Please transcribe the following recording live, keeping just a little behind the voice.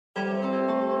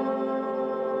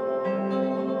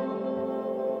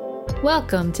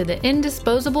Welcome to the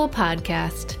Indisposable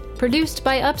Podcast, produced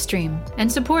by Upstream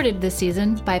and supported this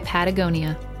season by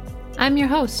Patagonia. I'm your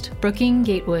host, Brooking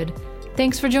Gatewood.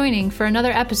 Thanks for joining for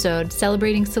another episode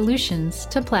celebrating solutions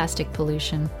to plastic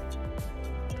pollution.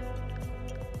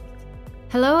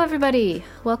 Hello, everybody.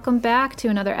 Welcome back to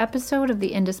another episode of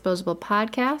the Indisposable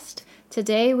Podcast.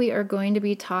 Today, we are going to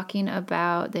be talking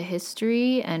about the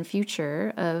history and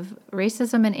future of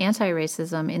racism and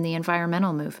anti-racism in the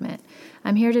environmental movement.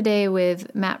 I'm here today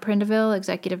with Matt Prindiville,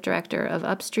 Executive Director of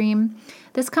Upstream.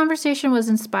 This conversation was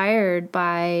inspired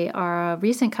by our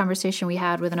recent conversation we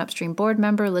had with an Upstream board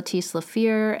member, Letice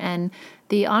Lafleur, and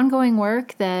the ongoing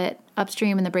work that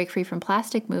Upstream and the Break Free from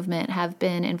Plastic movement have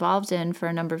been involved in for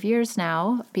a number of years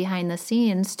now, behind the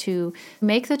scenes, to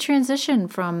make the transition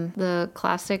from the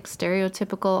classic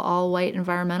stereotypical all-white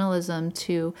environmentalism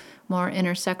to more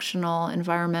intersectional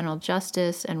environmental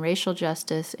justice and racial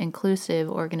justice, inclusive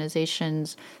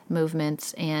organizations,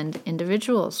 movements, and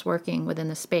individuals working within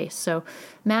the space. So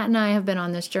Matt and I have been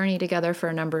on this journey together for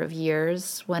a number of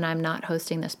years. When I'm not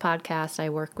hosting this podcast, I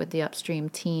work with the Upstream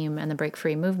team and the Break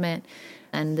Free movement.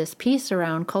 And this piece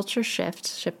around culture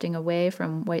shifting away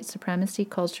from white supremacy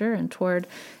culture and toward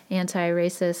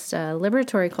anti-racist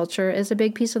liberatory culture is a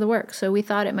big piece of the work. So we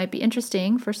thought it might be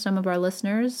interesting for some of our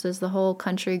listeners as the whole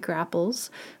country grapples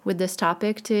with this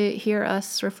topic to hear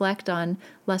us reflect on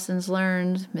lessons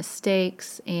learned,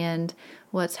 mistakes, and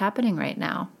what's happening right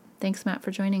now. Thanks, Matt,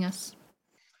 for joining us.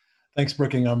 Thanks,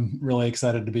 Brooking. I'm really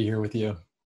excited to be here with you.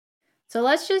 So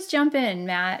let's just jump in,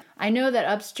 Matt. I know that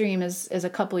Upstream is a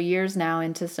couple years now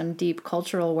into some deep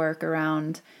cultural work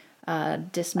around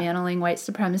dismantling white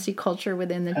supremacy culture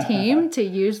within the team, to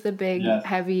use the big,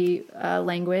 heavy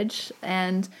language.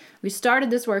 And we started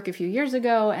this work a few years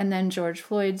ago, and then George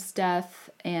Floyd's death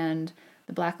and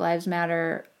the Black Lives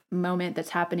Matter moment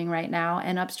that's happening right now.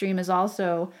 And Upstream is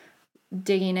also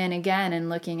digging in again and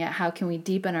looking at how can we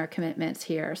deepen our commitments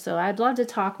here. So I'd love to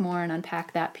talk more and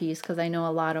unpack that piece, because I know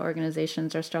a lot of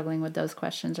organizations are struggling with those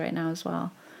questions right now as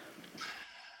well.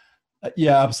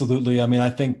 Yeah, absolutely. I mean, I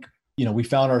think, we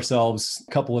found ourselves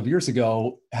a couple of years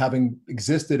ago having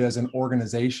existed as an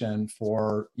organization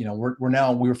for, we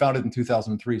were founded in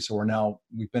 2003. So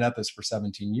we've been at this for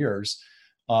 17 years.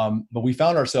 But we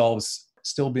found ourselves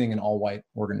still being an all-white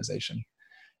organization.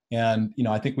 And,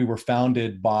 I think we were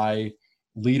founded by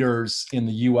leaders in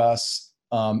the US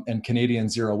and Canadian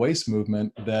zero waste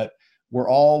movement that were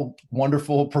all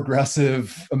wonderful,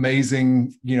 progressive,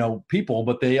 amazing, people,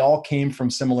 but they all came from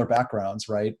similar backgrounds,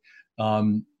 right?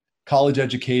 College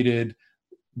educated,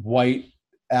 white,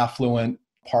 affluent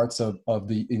parts of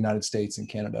the United States and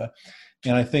Canada.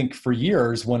 And I think for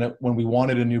years, when we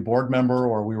wanted a new board member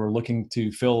or we were looking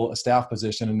to fill a staff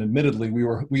position, and admittedly we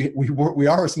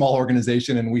are a small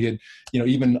organization, and we had,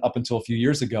 even up until a few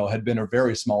years ago, had been a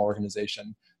very small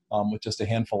organization with just a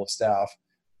handful of staff.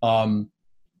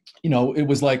 It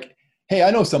was like, hey,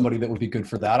 I know somebody that would be good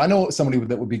for that. I know somebody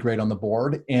that would be great on the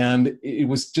board. And it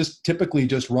was just typically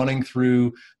just running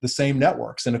through the same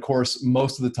networks. And of course,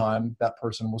 most of the time that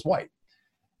person was white.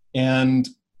 And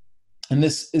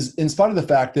this is in spite of the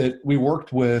fact that we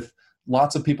worked with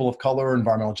lots of people of color,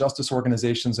 environmental justice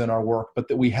organizations in our work, but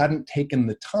that we hadn't taken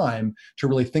the time to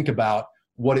really think about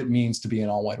what it means to be an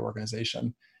all-white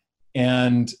organization.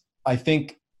 And I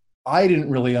think I didn't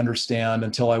really understand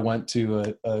until I went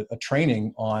to a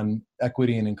training on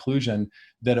equity and inclusion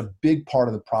that a big part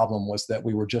of the problem was that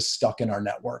we were just stuck in our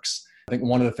networks. I think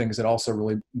one of the things that also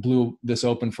really blew this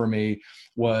open for me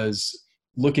was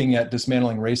looking at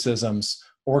dismantling racism's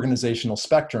organizational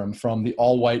spectrum, from the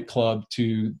all-white club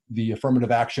to the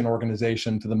affirmative action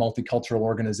organization to the multicultural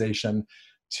organization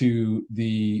to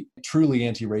the truly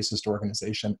anti-racist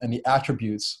organization, and the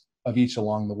attributes of each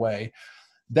along the way.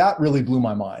 That really blew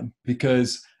my mind,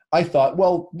 because I thought,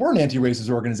 well, we're an anti-racist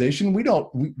organization. We're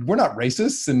not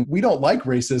racists, and we don't like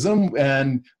racism,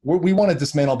 and we want to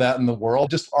dismantle that in the world.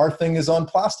 Just our thing is on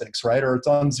plastics, right? Or it's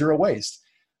on zero waste.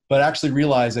 But actually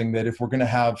realizing that if we're going to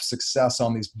have success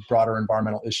on these broader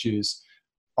environmental issues,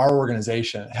 our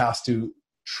organization has to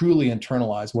truly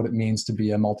internalize what it means to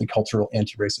be a multicultural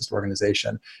anti-racist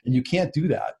organization. And you can't do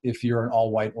that if you're an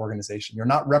all-white organization. You're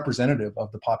not representative of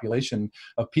the population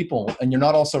of people, and you're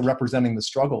not also representing the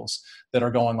struggles that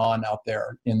are going on out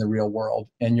there in the real world.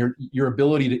 And your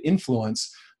ability to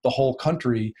influence the whole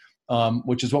country,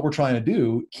 which is what we're trying to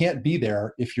do, can't be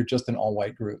there if you're just an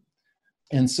all-white group.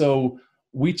 And so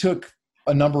we took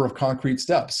a number of concrete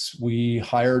steps. We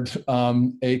hired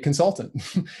a consultant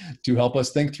to help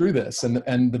us think through this.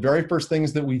 And the very first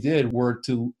things that we did were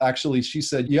to actually, she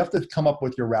said, you have to come up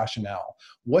with your rationale.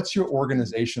 What's your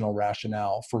organizational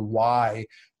rationale for why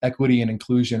equity and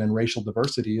inclusion and racial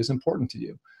diversity is important to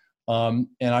you? And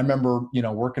I remember,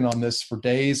 working on this for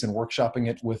days and workshopping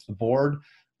it with the board.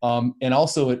 And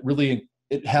also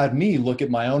it had me look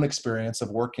at my own experience of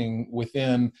working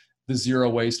within the zero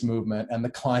waste movement and the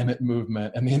climate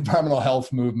movement and the environmental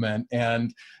health movement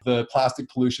and the plastic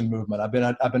pollution movement. I've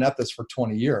been at this for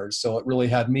 20 years. So it really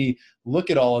had me look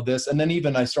at all of this. And then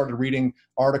even I started reading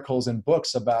articles and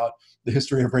books about the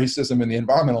history of racism in the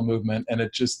environmental movement. And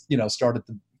it just, started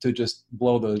to just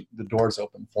blow the doors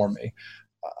open for me.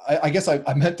 I guess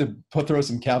I meant to throw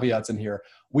some caveats in here.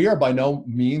 We are by no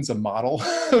means a model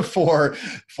for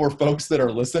folks that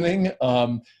are listening.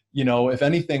 If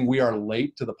anything, we are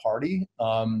late to the party,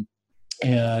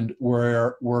 and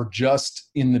we're just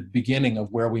in the beginning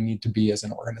of where we need to be as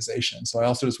an organization. So I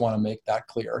also just want to make that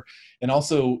clear. And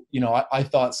also, I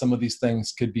thought some of these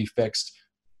things could be fixed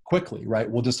quickly, right?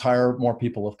 We'll just hire more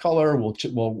people of color.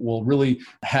 We'll really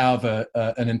have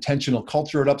an intentional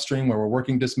culture at Upstream where we're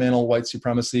working to dismantle white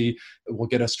supremacy. We'll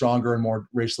get a stronger and more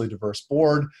racially diverse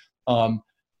board.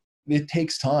 It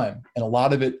takes time, and a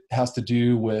lot of it has to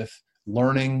do with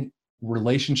learning,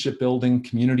 relationship building,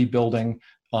 community building,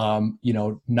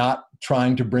 not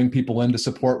trying to bring people in to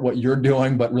support what you're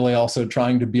doing, but really also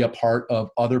trying to be a part of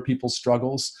other people's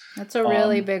struggles. That's a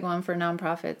really big one for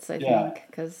nonprofits, I think,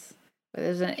 because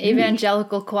there's an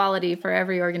evangelical quality for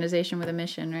every organization with a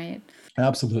mission, right?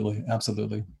 Absolutely.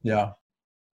 Absolutely. Yeah.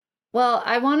 Well,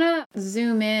 I want to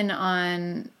zoom in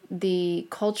on the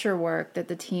culture work that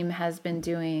the team has been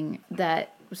doing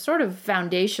that was sort of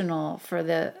foundational for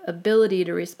the ability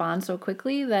to respond so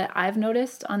quickly that I've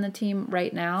noticed on the team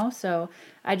right now. So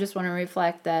I just want to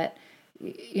reflect that,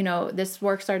 this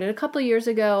work started a couple of years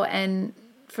ago, and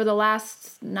for the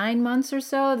last 9 months or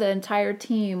so, the entire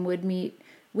team would meet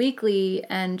weekly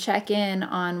and check in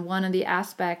on one of the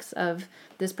aspects of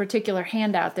this particular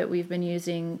handout that we've been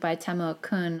using by Tema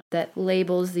Okun that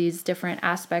labels these different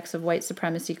aspects of white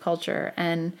supremacy culture.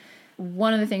 And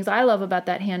one of the things I love about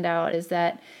that handout is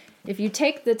that if you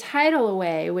take the title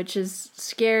away, which is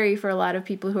scary for a lot of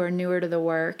people who are newer to the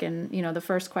work, and the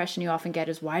first question you often get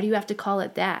is, why do you have to call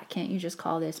it that? Can't you just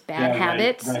call this bad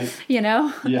habits? Right.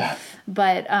 Yeah.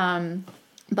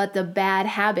 But the bad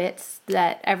habits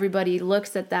that everybody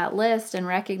looks at that list and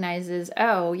recognizes,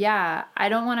 oh yeah, I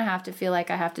don't want to have to feel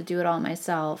like I have to do it all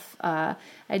myself. I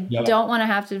don't want to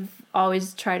have to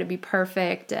always try to be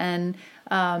perfect. And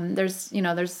there's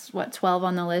 12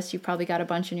 on the list. You've probably got a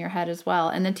bunch in your head as well.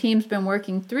 And the team's been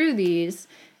working through these.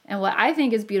 And what I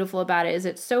think is beautiful about it is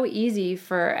it's so easy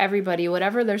for everybody,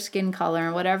 whatever their skin color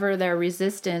and whatever their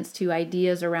resistance to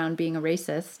ideas around being a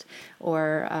racist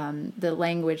or the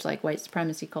language like white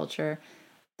supremacy culture,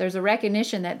 there's a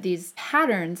recognition that these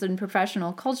patterns in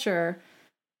professional culture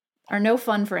are no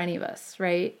fun for any of us,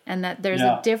 right? And that there's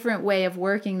a different way of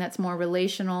working that's more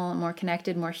relational, more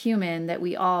connected, more human that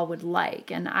we all would like.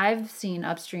 And I've seen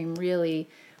Upstream really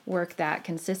work that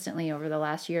consistently over the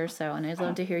last year or so. And I'd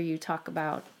love to hear you talk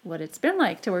about what it's been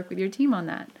like to work with your team on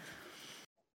that.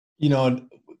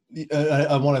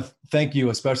 I want to thank you,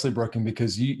 especially Brooklyn,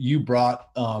 because you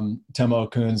brought Tema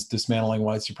Okun's Dismantling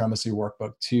White Supremacy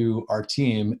workbook to our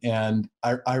team. And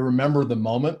I remember the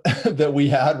moment that we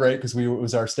had, right? Because it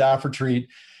was our staff retreat,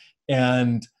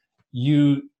 and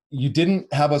you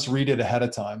didn't have us read it ahead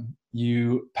of time.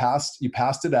 You passed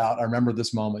it out. I remember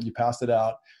this moment. You passed it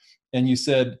out. And you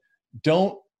said,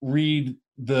 don't read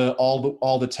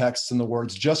all the texts and the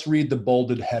words, just read the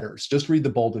bolded headers. Just read the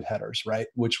bolded headers, right?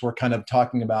 Which were kind of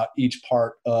talking about each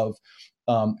part of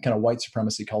kind of white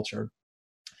supremacy culture.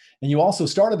 And you also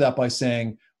started that by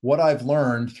saying, what I've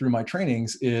learned through my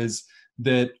trainings is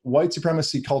that white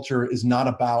supremacy culture is not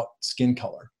about skin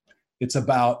color. It's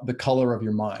about the color of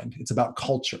your mind. It's about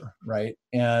culture, right?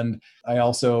 And I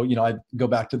also, I go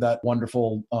back to that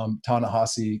wonderful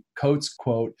Ta-Nehisi Coates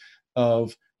quote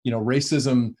of,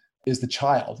 racism is the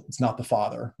child, it's not the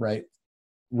father, right?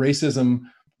 Racism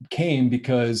came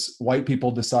because white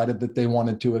people decided that they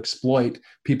wanted to exploit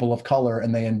people of color,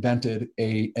 and they invented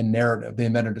a narrative. They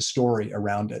invented a story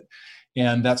around it.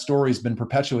 And that story has been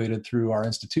perpetuated through our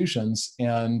institutions.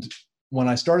 And when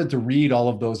I started to read all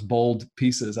of those bold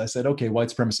pieces, I said, okay,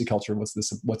 white supremacy culture, what's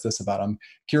this about? I'm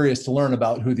curious to learn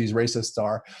about who these racists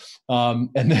are.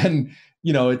 And then,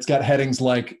 it's got headings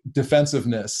like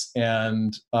defensiveness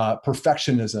and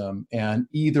perfectionism and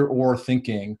either or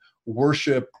thinking,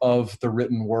 worship of the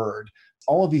written word,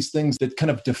 all of these things that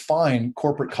kind of define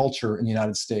corporate culture in the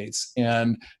United States.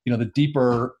 And, the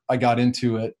deeper I got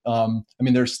into it,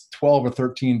 there's 12 or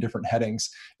 13 different headings.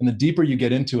 And the deeper you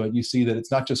get into it, you see that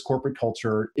it's not just corporate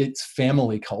culture, it's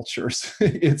family cultures.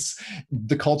 It's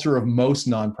the culture of most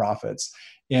nonprofits.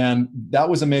 And that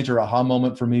was a major aha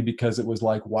moment for me, because it was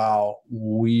like, wow,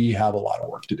 we have a lot of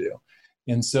work to do.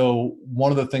 And so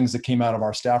one of the things that came out of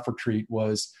our staff retreat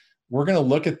was, we're going to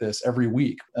look at this every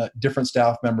week. Different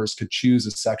staff members could choose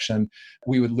a section.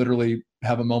 We would literally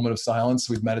have a moment of silence.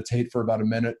 We'd meditate for about 1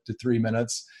 minute to 3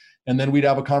 minutes. And then we'd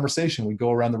have a conversation. We'd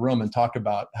go around the room and talk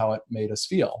about how it made us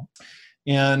feel.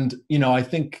 And, I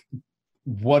think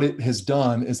what it has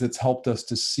done is it's helped us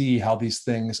to see how these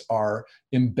things are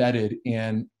embedded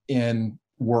in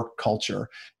work culture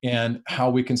and how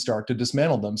we can start to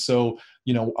dismantle them. So,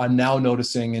 I'm now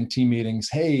noticing in team meetings,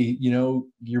 hey,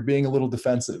 you're being a little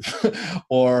defensive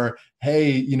or,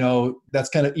 hey, that's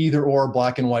kind of either or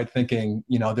black and white thinking,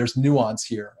 there's nuance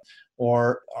here.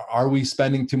 Or are we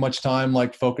spending too much time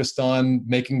like focused on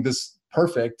making this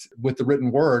perfect with the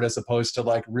written word as opposed to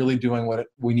like really doing what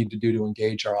we need to do to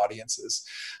engage our audiences?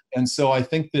 And so I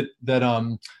think that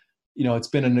it's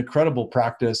been an incredible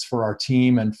practice for our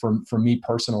team and for me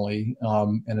personally.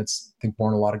 And it's, I think,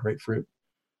 borne a lot of great fruit.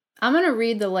 I'm going to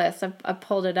read the list. I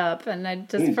pulled it up, and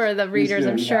for the readers,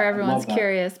 I'm sure everyone's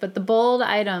curious. But the bold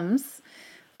items: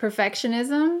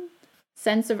 perfectionism,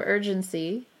 sense of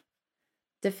urgency,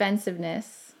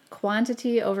 defensiveness,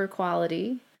 quantity over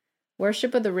quality,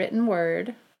 worship of the written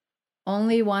word,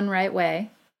 only one right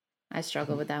way. I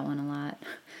struggle with that one a lot.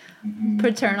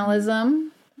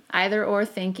 Paternalism, either or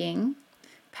thinking,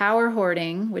 power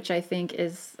hoarding, which I think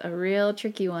is a real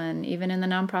tricky one, even in the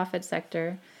nonprofit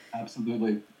sector.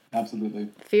 Absolutely.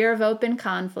 Fear of open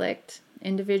conflict,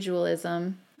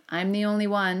 individualism. I'm the only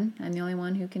one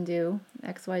who can do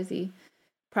XYZ.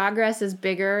 Progress is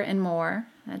bigger and more.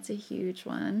 That's a huge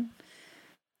one.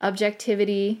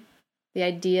 Objectivity, the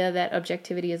idea that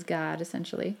objectivity is God,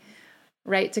 essentially.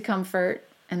 Right to comfort,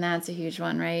 and that's a huge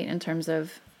one, right? In terms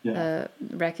of the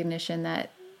recognition that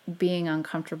being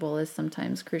uncomfortable is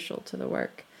sometimes crucial to the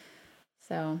work.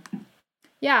 So,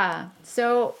 yeah.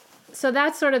 So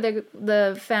that's sort of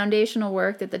the foundational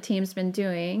work that the team's been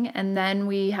doing. And then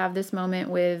we have this moment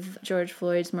with George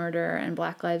Floyd's murder and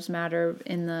Black Lives Matter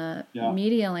in the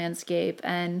media landscape.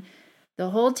 And the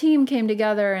whole team came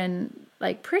together and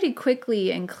like pretty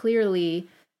quickly and clearly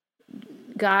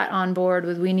got on board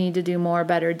with, we need to do more,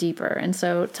 better, deeper. And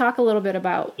so talk a little bit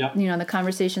about, the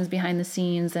conversations behind the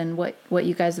scenes and what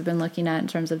you guys have been looking at in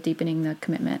terms of deepening the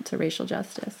commitment to racial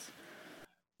justice.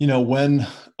 When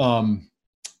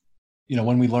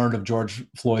we learned of George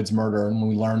Floyd's murder and when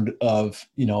we learned of,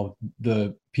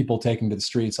 the people taking to the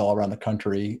streets all around the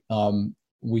country,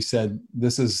 we said,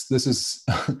 this is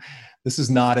this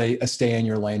is not a stay in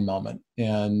your lane moment.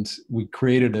 And we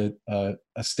created a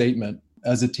statement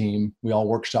as a team. We all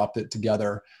workshopped it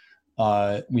together.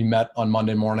 We met on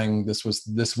Monday morning. This was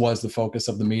the focus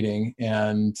of the meeting.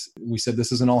 And we said,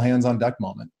 this is an all hands on deck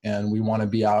moment. And we want to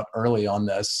be out early on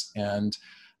this. And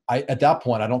at that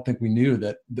point, I don't think we knew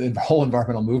that the whole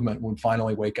environmental movement would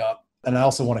finally wake up. And I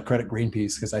also want to credit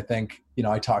Greenpeace, because I think,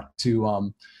 I talked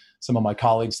to some of my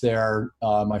colleagues there,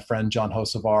 my friend John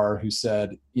Hocevar, who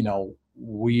said,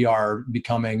 we are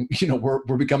becoming,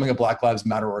 we're becoming a Black Lives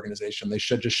Matter organization. They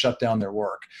should just shut down their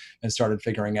work and started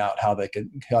figuring out how they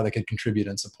could contribute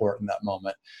and support in that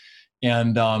moment.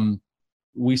 And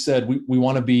we said, we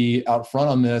want to be out front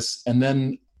on this. And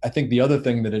then I think the other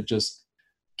thing that it just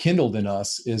kindled in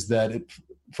us is that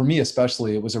for me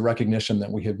especially, it was a recognition that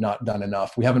we have not done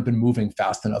enough. We haven't been moving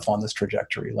fast enough on this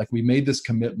trajectory. Like, we made this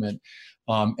commitment,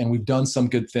 and we've done some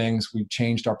good things. We've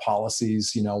changed our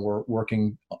policies. We're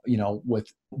working, with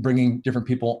bringing different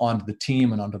people onto the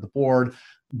team and onto the board.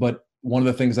 But one of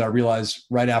the things that I realized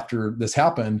right after this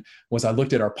happened was I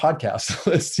looked at our podcast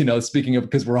list, speaking of,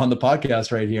 because we're on the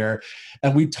podcast right here,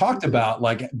 and we talked about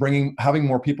like having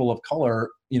more people of color,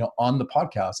 on the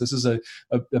podcast. This is a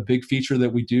big feature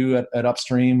that we do at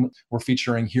Upstream. We're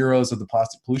featuring heroes of the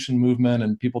plastic pollution movement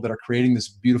and people that are creating this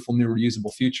beautiful new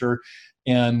reusable future.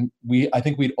 And I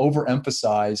think we'd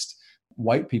overemphasized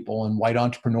white people and white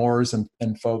entrepreneurs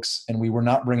and folks, and we were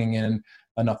not bringing in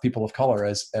enough people of color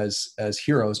as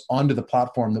heroes onto the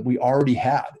platform that we already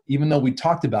had, even though we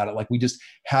talked about it, like we just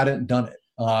hadn't done it.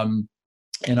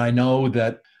 And I know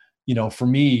that, for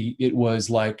me, it was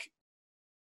like,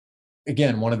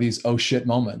 again, one of these oh shit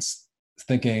moments,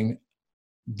 thinking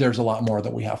there's a lot more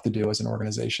that we have to do as an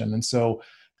organization. And so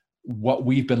what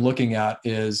we've been looking at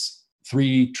is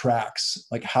 3 tracks.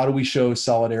 Like, how do we show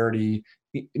solidarity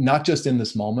not just in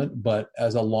this moment, but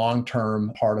as a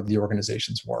long-term part of the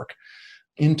organization's work.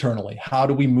 Internally, how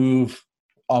do we move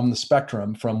on the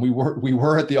spectrum from we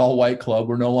were at the all-white club,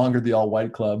 we're no longer the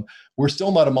all-white club, we're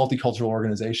still not a multicultural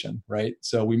organization, right?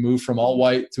 So we moved from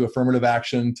all-white to affirmative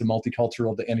action to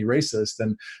multicultural to anti-racist,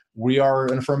 and we are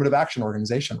an affirmative action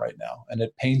organization right now. And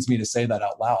it pains me to say that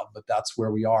out loud, but that's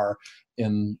where we are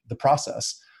in the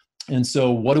process. And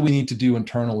so what do we need to do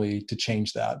internally to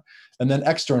change that? And then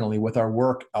externally with our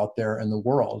work out there in the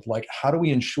world, like how do we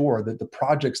ensure that the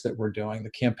projects that we're doing, the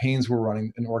campaigns we're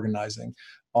running and organizing,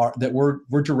 are that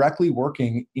we're directly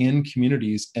working in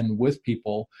communities and with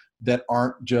people that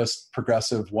aren't just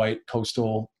progressive white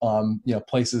coastal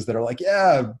places that are like,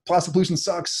 yeah, plastic pollution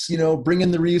sucks, bring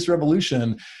in the reuse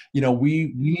revolution.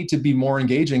 We need to be more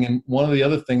engaging. And one of the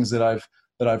other things that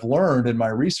I've learned in my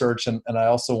research, and I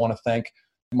also want to thank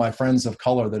my friends of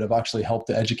color that have actually helped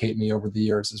to educate me over the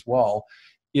years as well,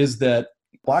 is that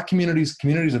Black communities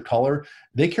of color,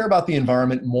 they care about the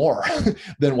environment more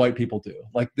than white people do.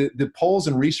 Like the polls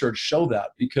and research show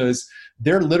that, because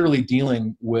they're literally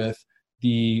dealing with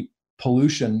the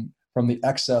pollution from the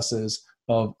excesses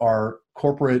of our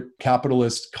corporate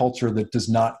capitalist culture that does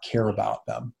not care about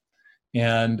them.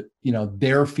 And,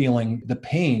 they're feeling the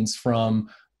pains from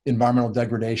environmental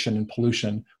degradation and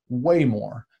pollution way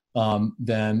more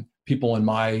than people in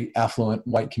my affluent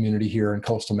white community here in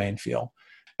coastal Maine feel.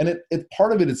 And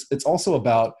part of it is, it's also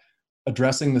about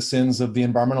addressing the sins of the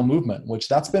environmental movement, which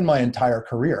that's been my entire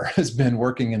career, has been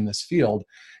working in this field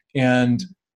and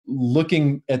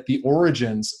looking at the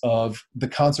origins of the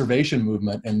conservation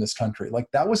movement in this country. Like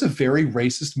that was a very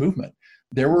racist movement.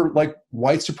 There were like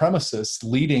white supremacists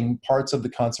leading parts of the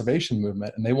conservation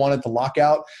movement, and they wanted to lock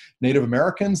out Native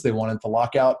Americans. They wanted to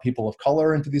lock out people of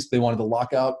color into these. They wanted to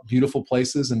lock out beautiful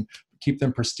places and keep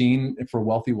them pristine for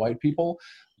wealthy white people.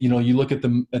 You look at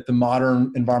the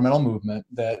modern environmental movement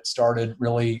that started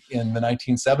really in the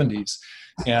 1970s,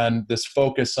 and this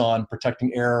focus on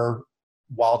protecting air,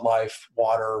 wildlife,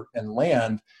 water, and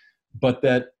land, but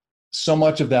that so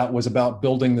much of that was about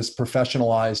building this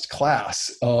professionalized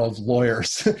class of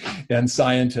lawyers and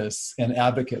scientists and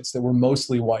advocates that were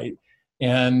mostly white.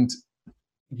 And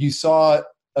you saw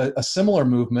a similar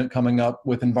movement coming up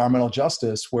with environmental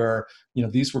justice, where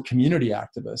these were community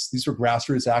activists, these were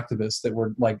grassroots activists that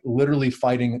were like literally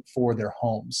fighting for their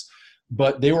homes,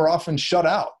 but they were often shut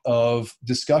out of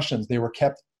discussions. They were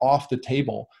kept off the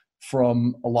table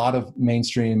from a lot of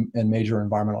mainstream and major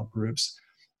environmental groups.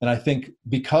 And I think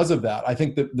because of that, I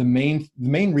think that the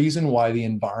main reason why the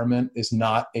environment is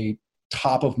not a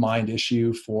top of mind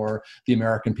issue for the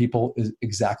American people is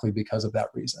exactly because of that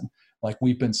reason. Like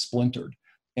we've been splintered.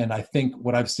 And I think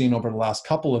what I've seen over the last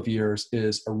couple of years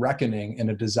is a reckoning and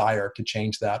a desire to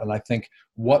change that. And I think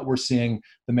what we're seeing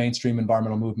the mainstream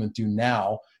environmental movement do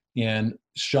now in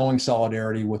showing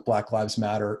solidarity with Black Lives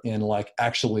Matter, in like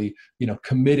actually,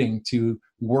 committing to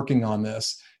working on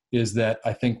this, is that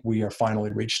I think we are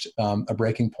finally reached a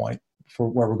breaking point for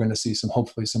where we're going to see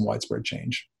hopefully some widespread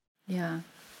change. Yeah,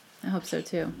 I hope so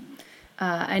too.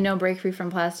 I know Break Free from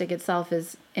Plastic itself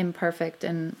is imperfect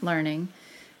and learning.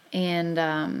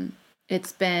 And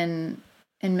it's been,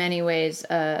 in many ways,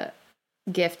 a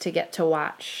gift to get to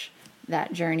watch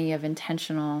that journey of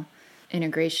intentional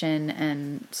integration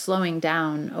and slowing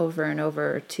down over and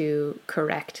over to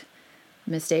correct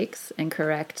mistakes and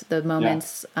correct the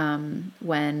moments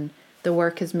when the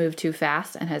work has moved too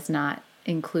fast and has not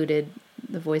included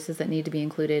the voices that need to be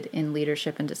included in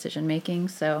leadership and decision making.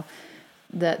 So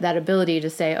that ability to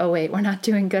say, oh, wait, we're not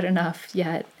doing good enough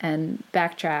yet, and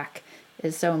backtrack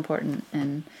is so important.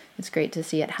 And it's great to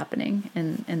see it happening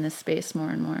in this space more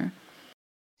and more.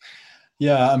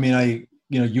 Yeah, I mean,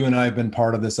 you and I have been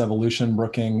part of this evolution,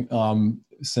 Brooking,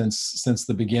 since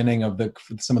the beginning of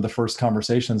some of the first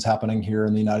conversations happening here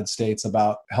in the United States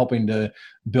about helping to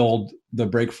build the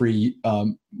Break Free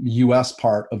U.S.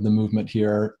 part of the movement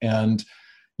here. And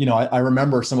I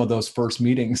remember some of those first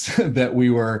meetings that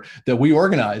we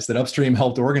organized, that Upstream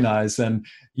helped organize. And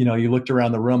you looked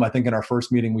around the room. I think in our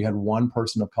first meeting we had one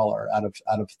person of color out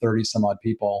of 30 some odd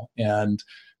people, and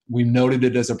we noted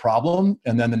it as a problem.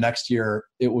 And then the next year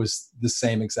it was the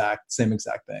same exact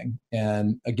thing.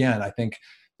 And again, I think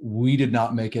we did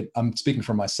not make it. I'm speaking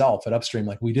for myself at Upstream.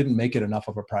 Like we didn't make it enough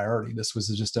of a priority. This was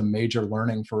just a major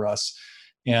learning for us.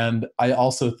 And I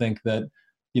also think that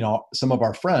some of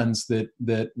our friends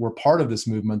that were part of this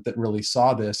movement that really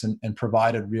saw this and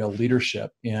provided real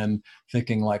leadership in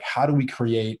thinking like, how do we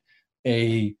create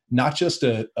not just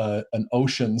an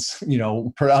oceans,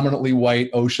 predominantly white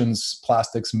oceans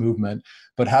plastics movement,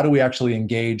 but how do we actually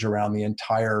engage around the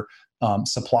entire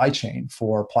supply chain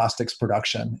for plastics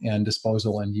production and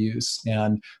disposal and use.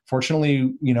 And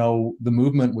fortunately, the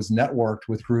movement was networked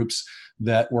with groups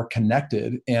that were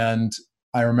connected. And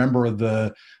I remember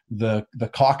the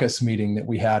caucus meeting that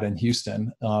we had in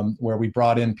Houston, where we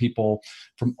brought in people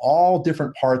from all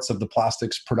different parts of the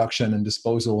plastics production and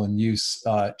disposal and use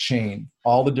chain,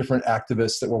 all the different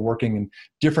activists that were working in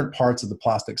different parts of the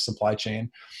plastics supply chain.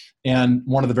 And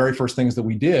one of the very first things that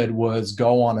we did was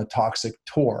go on a toxic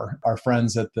tour. Our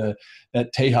friends at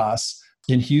Tejas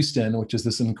in Houston, which is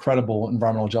this incredible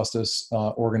environmental justice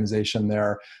organization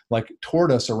there,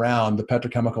 toured us around the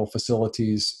petrochemical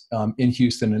facilities in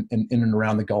Houston and in and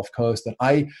around the Gulf Coast. And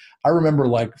I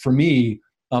remember, for me,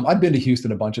 I'd been to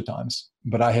Houston a bunch of times,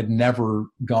 but I had never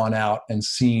gone out and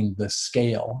seen the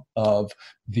scale of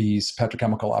these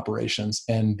petrochemical operations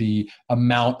and the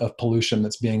amount of pollution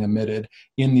that's being emitted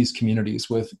in these communities,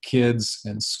 with kids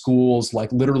and schools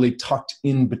literally tucked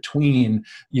in between,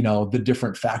 the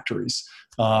different factories,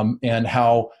 and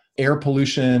how air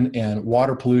pollution and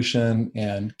water pollution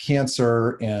and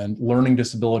cancer and learning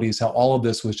disabilities, how all of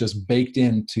this was just baked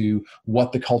into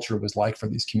what the culture was like for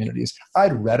these communities.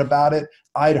 I'd read about it,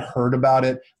 I'd heard about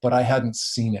it, but I hadn't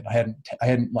seen it. I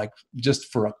hadn't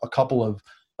just for a couple of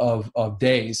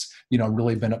days,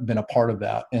 really been a part of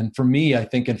that. And for me, I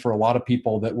think, and for a lot of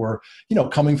people that were,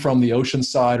 coming from the ocean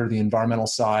side or the environmental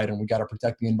side, and we got to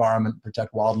protect the environment,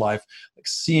 protect wildlife,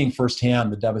 seeing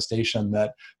firsthand the devastation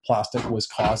that plastic was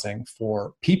causing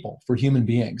for people, for human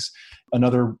beings.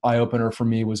 Another eye-opener for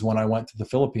me was when I went to the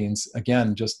Philippines,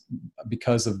 again, just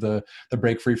because of the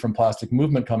Break Free from Plastic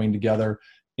movement coming together.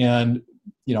 And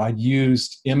I'd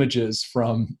used images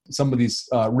from some of these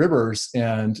rivers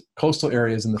and coastal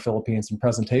areas in the Philippines and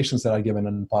presentations that I'd given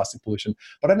on plastic pollution,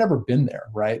 but I'd never been there,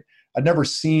 right? I'd never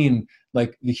seen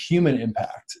the human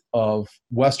impact of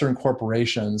Western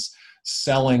corporations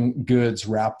selling goods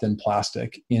wrapped in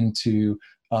plastic into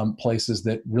places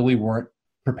that really weren't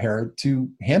prepared to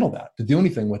handle that, to do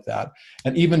anything with that.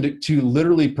 And even to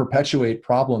literally perpetuate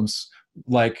problems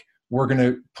like, we're going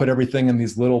to put everything in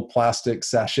these little plastic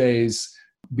sachets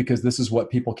because this is what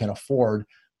people can afford,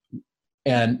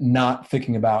 and not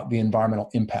thinking about the environmental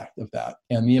impact of that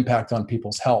and the impact on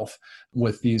people's health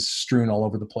with these strewn all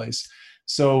over the place.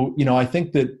 So, I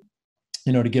think that,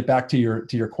 to get back to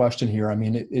your question here, I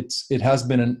mean, it has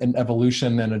been an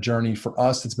evolution and a journey for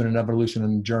us. It's been an evolution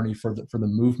and a journey for the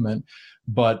movement,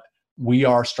 but we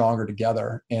are stronger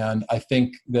together. And I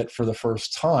think that for the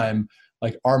first time,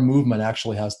 our movement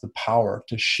actually has the power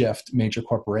to shift major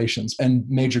corporations and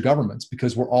major governments,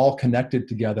 because we're all connected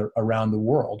together around the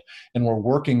world. And we're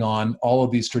working on all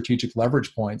of these strategic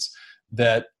leverage points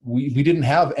that we didn't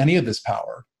have any of this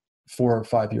power 4 or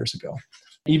 5 years ago.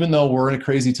 Even though we're in a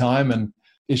crazy time and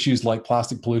issues like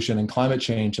plastic pollution and climate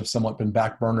change have somewhat been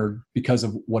backburnered because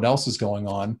of what else is going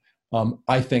on,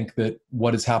 I think that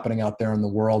what is happening out there in the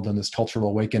world and this cultural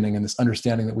awakening and this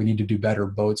understanding that we need to do better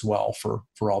bodes well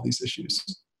for all these issues.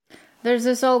 There's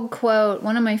this old quote.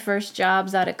 One of my first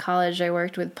jobs out of college, I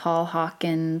worked with Paul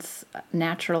Hawkins'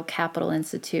 Natural Capital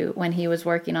Institute when he was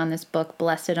working on this book,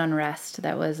 Blessed Unrest,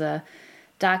 that was a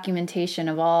documentation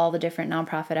of all the different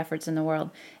nonprofit efforts in the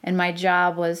world. And my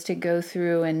job was to go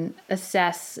through and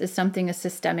assess, is something a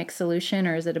systemic solution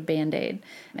or is it a Band-Aid?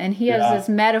 And he has this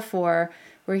metaphor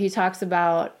where he talks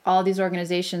about all these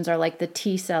organizations are like the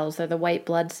T cells, they're the white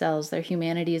blood cells, they're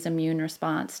humanity's immune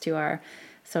response to our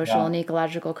social and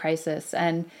ecological crisis.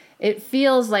 And it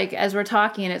feels like, as we're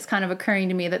talking, it's kind of occurring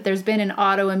to me that there's been an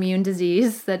autoimmune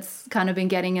disease that's kind of been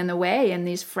getting in the way, and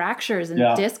these fractures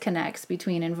and disconnects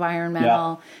between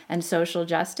environmental and social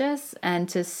justice. And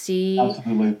to see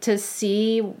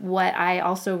what I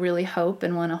also really hope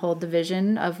and want to hold the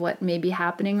vision of what may be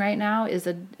happening right now is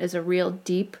a real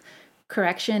deep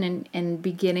correction and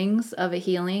beginnings of a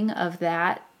healing of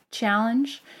that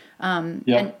challenge.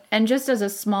 And just as a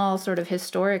small sort of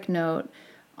historic note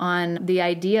on the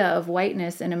idea of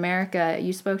whiteness in America,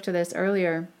 you spoke to this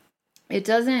earlier. It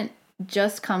doesn't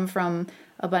just come from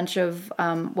a bunch of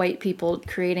white people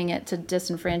creating it to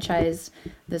disenfranchise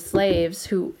the slaves,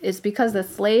 who is because the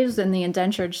slaves and the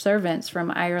indentured servants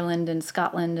from Ireland and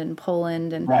Scotland and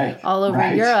Poland and all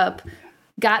over Europe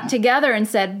got together and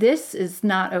said, this is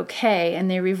not okay. And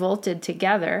they revolted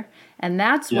together. And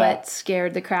that's what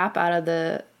scared the crap out of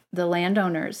the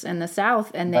landowners in the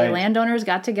South. And the landowners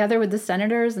got together with the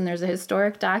senators. And there's a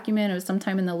historic document. It was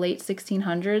sometime in the late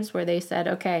 1600s where they said,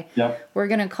 okay, we're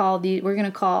going to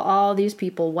call all these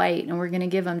people white, and we're going to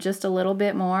give them just a little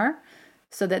bit more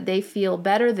so that they feel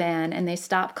better than, and they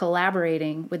stop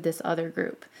collaborating with this other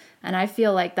group. And I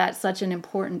feel like that's such an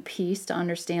important piece to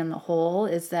understand the whole,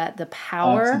 is that the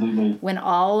power, Absolutely. when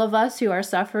all of us who are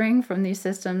suffering from these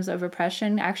systems of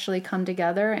oppression actually come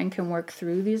together and can work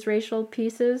through these racial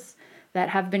pieces that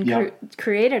have been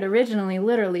created originally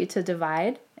literally to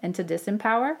divide and to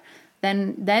disempower,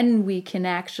 then we can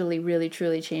actually really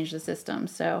truly change the system.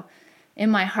 So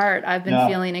in my heart, I've been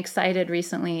feeling excited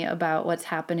recently about what's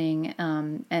happening,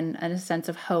 and a sense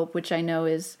of hope, which I know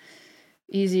is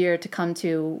easier to come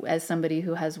to as somebody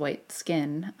who has white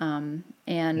skin.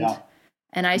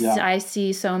 I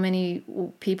see so many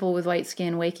people with white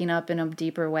skin waking up in a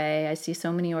deeper way. I see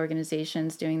so many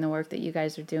organizations doing the work that you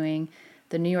guys are doing.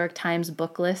 The New York Times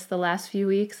book list the last few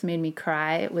weeks made me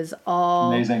cry. It was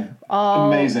all Amazing.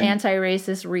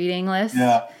 anti-racist reading lists.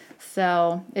 Yeah.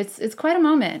 So it's quite a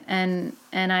moment, and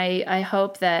I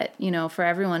hope that, you know, for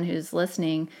everyone who's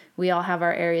listening, we all have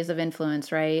our areas of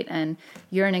influence, right? And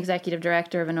you're an executive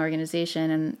director of an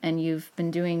organization, and you've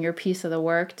been doing your piece of the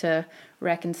work to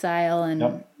reconcile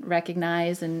and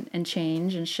recognize and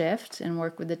change and shift and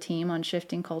work with the team on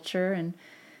shifting culture and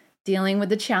dealing with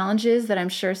the challenges that I'm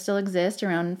sure still exist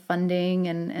around funding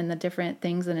and the different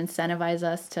things that incentivize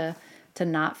us to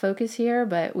not focus here.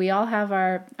 But we all have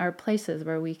our places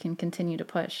where we can continue to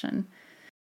push. And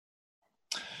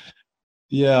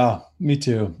yeah, me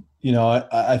too. You know,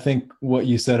 I think what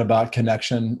you said about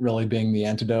connection really being the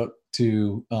antidote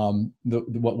to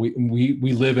what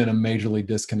we live in a majorly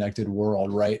disconnected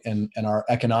world, right? And our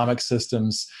economic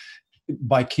systems,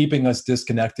 by keeping us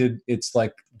disconnected, it's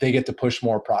like they get to push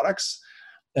more products.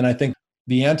 And I think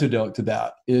the antidote to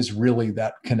that is really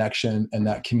that connection and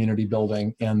that community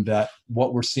building, and that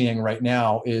what we're seeing right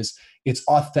now is it's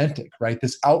authentic, right?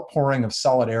 This outpouring of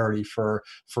solidarity for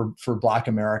Black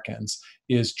Americans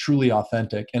is truly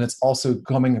authentic. And it's also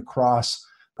coming across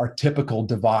our typical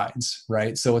divides,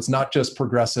 right? So it's not just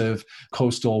progressive,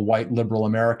 coastal, white, liberal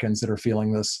Americans that are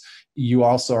feeling this. You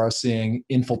also are seeing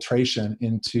infiltration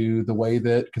into the way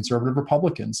that conservative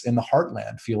Republicans in the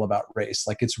heartland feel about race.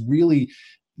 Like, it's really,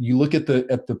 you look at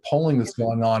the polling that's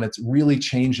going on, it's really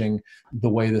changing the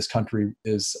way this country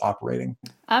is operating.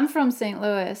 I'm from St.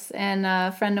 Louis, and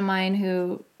a friend of mine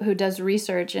who does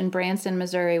research in Branson,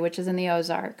 Missouri, which is in the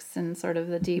Ozarks and sort of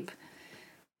the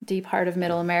deep heart of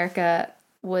Middle America,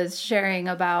 was sharing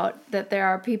about that there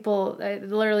are people,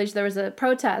 literally there was a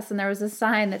protest and there was a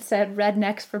sign that said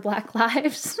 "Rednecks for Black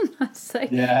Lives." I was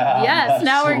like, yes,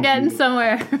 now we're getting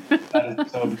somewhere. That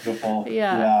is so beautiful.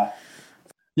 Yeah.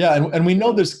 Yeah, and we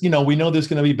know there's going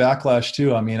to be backlash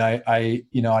too. I mean,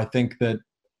 I think that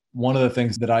one of the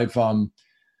things that I've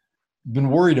been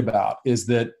worried about is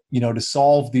that, you know, to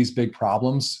solve these big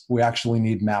problems, we actually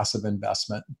need massive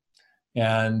investment.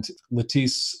 And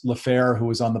Letice Lafair, who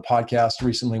was on the podcast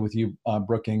recently with you,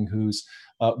 Brooking, who's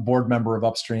a board member of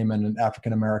Upstream and an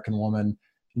African-American woman,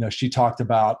 you know, she talked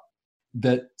about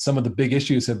that some of the big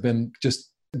issues have been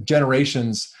just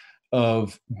generations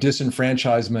of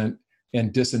disenfranchisement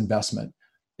and disinvestment.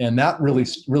 And that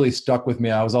really stuck with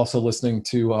me. I was also listening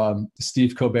to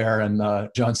Steve Colbert and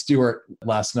Jon Stewart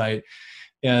last night.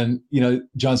 And, you know,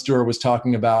 Jon Stewart was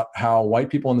talking about how white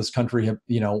people in this country have,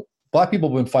 you know, Black people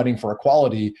have been fighting for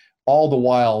equality all the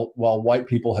while white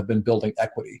people have been building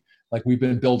equity. Like, we've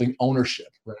been building ownership,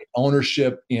 right?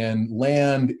 Ownership in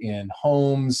land, in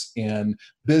homes, in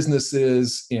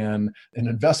businesses, in an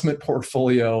investment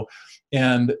portfolio,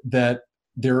 and that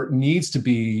there needs to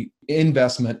be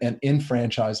investment and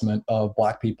enfranchisement of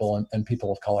Black people and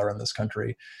people of color in this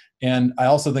country. And I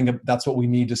also think that's what we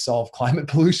need to solve climate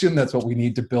pollution. That's what we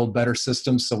need to build better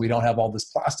systems so we don't have all this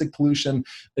plastic pollution.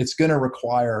 It's going to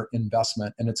require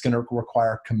investment, and it's going to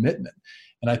require commitment.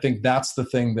 And I think that's the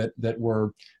thing that we're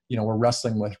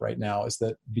wrestling with right now, is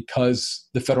that because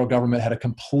the federal government had a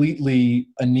completely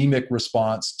anemic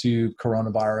response to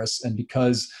coronavirus, and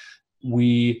because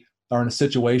we are in a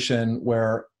situation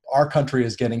where our country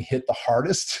is getting hit the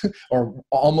hardest, or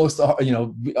almost,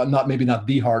 maybe not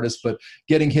the hardest, but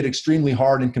getting hit extremely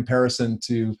hard in comparison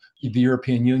to the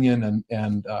European Union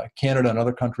and Canada and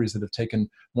other countries that have taken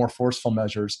more forceful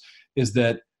measures, is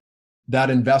that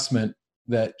investment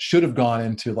that should have gone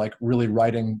into like really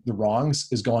righting the wrongs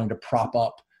is going to prop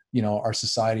up, you know, our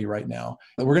society right now.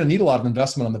 We're going to need a lot of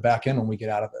investment on the back end when we get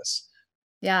out of this.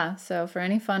 Yeah. So for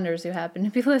any funders who happen to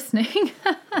be listening,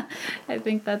 I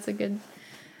think that's a good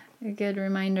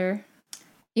reminder.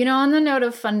 You know, on the note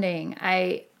of funding,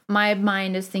 my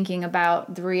mind is thinking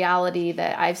about the reality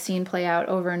that I've seen play out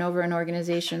over and over in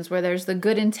organizations where there's the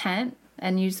good intent,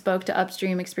 and you spoke to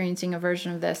Upstream experiencing a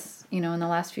version of this, you know, in the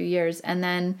last few years, and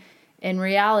then in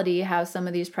reality, how some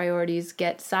of these priorities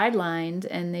get sidelined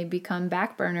and they become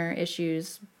back burner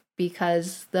issues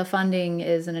because the funding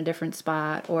is in a different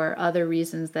spot or other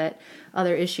reasons that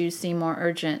other issues seem more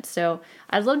urgent. So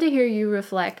I'd love to hear you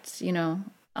reflect,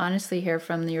 honestly here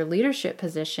from your leadership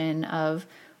position of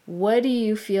what do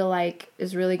you feel like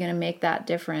is really going to make that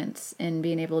difference in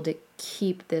being able to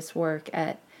keep this work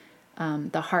at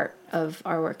the heart of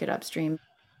our work at Upstream?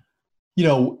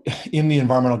 In the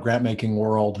environmental grant making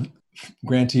world,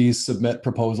 grantees submit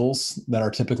proposals that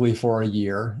are typically for a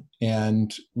year,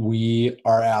 and we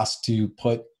are asked to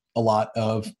put a lot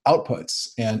of outputs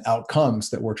and outcomes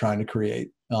that we're trying to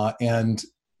create. And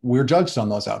we're judged on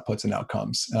those outputs and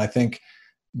outcomes. And I think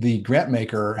the grant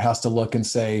maker has to look and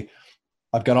say,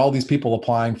 I've got all these people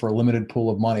applying for a limited pool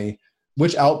of money.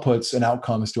 Which outputs and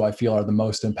outcomes do I feel are the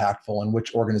most impactful, and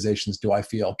which organizations do I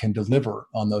feel can deliver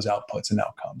on those outputs and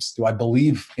outcomes? Do I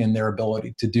believe in their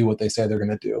ability to do what they say they're going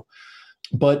to do?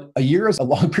 But a year is a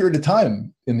long period of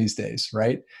time in these days,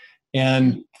 right?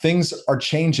 And things are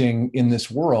changing in this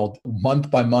world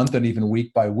month by month and even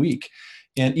week by week.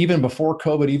 And even before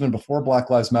COVID, even before Black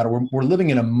Lives Matter, we're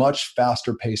living in a much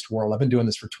faster paced world. I've been doing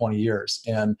this for 20 years.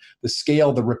 And the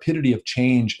scale, the rapidity of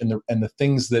change and the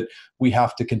things that we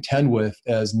have to contend with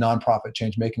as nonprofit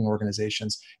change making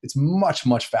organizations, it's much,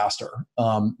 much faster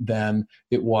than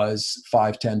it was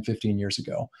 5, 10, 15 years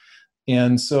ago.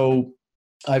 And so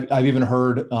I've even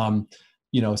heard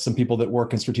some people that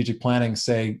work in strategic planning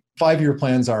say 5-year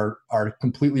plans are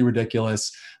completely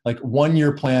ridiculous. Like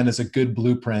 1-year plan is a good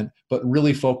blueprint, but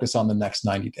really focus on the next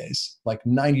 90 days, like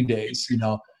 90 days,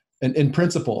 and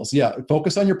principles. Yeah.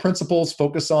 Focus on your principles,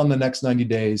 focus on the next 90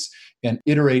 days and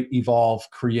iterate, evolve,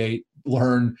 create,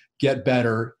 learn, get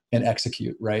better, and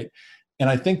execute. Right. And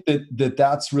I think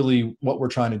that's really what we're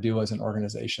trying to do as an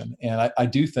organization. And I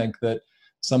do think that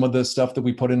some of the stuff that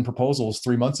we put in proposals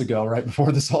 3 months ago, right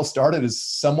before this all started, is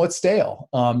somewhat stale.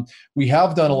 We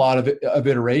have done a lot of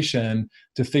iteration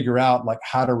to figure out like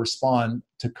how to respond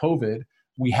to COVID.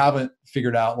 We haven't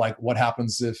figured out like what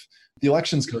happens if the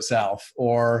elections go south,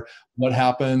 or what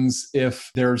happens if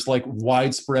there's like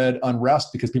widespread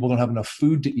unrest because people don't have enough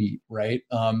food to eat, right?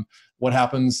 What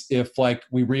happens if like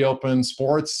we reopen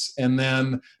sports and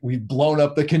then we've blown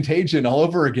up the contagion all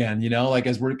over again, like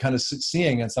as we're kind of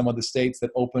seeing in some of the states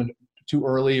that opened too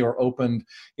early or opened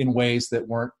in ways that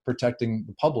weren't protecting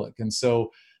the public. And so,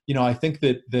 I think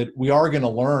that we are going to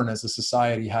learn as a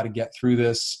society how to get through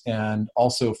this. And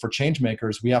also for change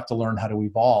makers, we have to learn how to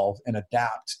evolve and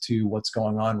adapt to what's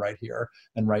going on right here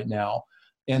and right now.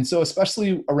 And so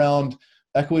especially around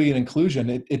equity and inclusion,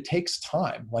 it takes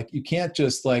time. Like you can't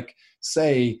just like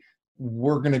say,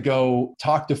 we're going to go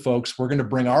talk to folks, we're going to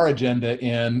bring our agenda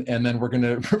in, and then we're going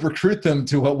to recruit them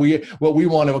to what we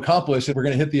want to accomplish, and we're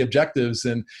going to hit the objectives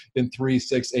in 3,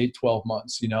 6, 8, 12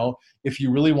 months. If you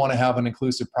really want to have an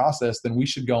inclusive process, then we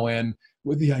should go in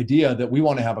with the idea that we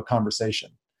want to have a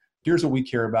conversation. Here's what we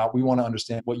care about. We want to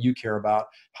understand what you care about.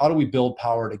 How do we build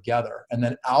power together? And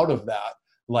then out of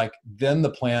that, then the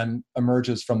plan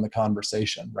emerges from the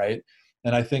conversation, right?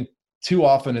 And I think too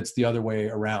often it's the other way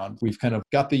around. We've kind of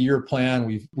got the year plan.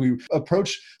 We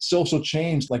approach social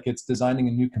change like it's designing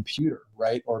a new computer,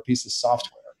 right? Or a piece of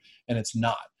software, and it's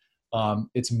not.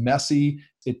 It's messy.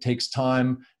 It takes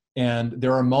time, and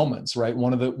there are moments, right?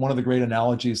 One of the great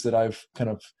analogies that I've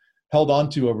kind of held on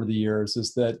to over the years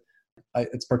is that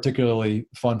it's particularly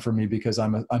fun for me because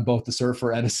I'm both a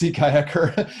surfer and a sea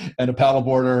kayaker and a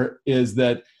paddleboarder. Is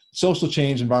that social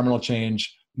change, environmental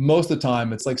change? Most of the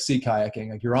time it's like sea kayaking.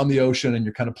 Like you're on the ocean and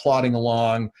you're kind of plodding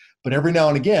along, but every now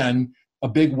and again, a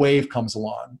big wave comes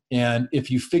along. And if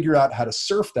you figure out how to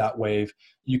surf that wave,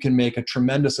 you can make a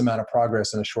tremendous amount of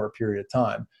progress in a short period of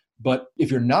time. But if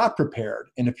you're not prepared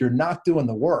and if you're not doing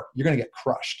the work, you're going to get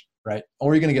crushed, right?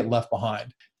 Or you're going to get left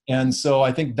behind. And so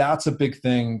I think that's a big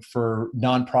thing for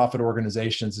nonprofit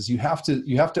organizations is you have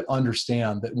to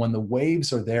understand that when the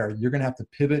waves are there, you're going to have to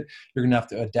pivot, you're going to have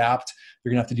to adapt,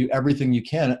 you're going to have to do everything you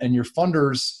can, and your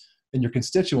funders and your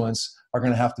constituents are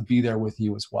going to have to be there with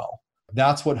you as well.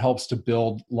 That's what helps to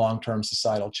build long-term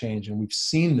societal change. And we've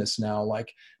seen this now.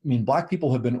 Black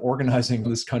people have been organizing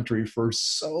this country for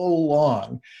so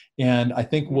long. And I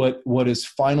think what is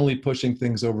finally pushing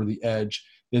things over the edge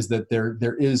is that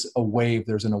there is a wave,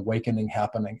 there's an awakening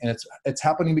happening. And it's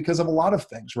happening because of a lot of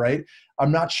things, right?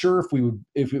 I'm not sure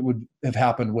if it would have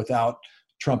happened without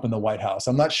Trump in the White House.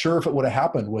 I'm not sure if it would have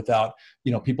happened without,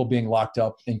 people being locked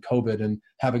up in COVID and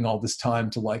having all this time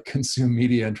to like consume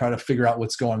media and try to figure out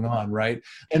what's going on, right?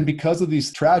 And because of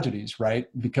these tragedies, right?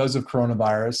 Because of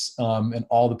coronavirus and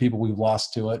all the people we've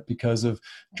lost to it, because of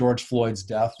George Floyd's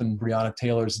death and Breonna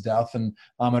Taylor's death and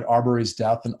Ahmaud Arbery's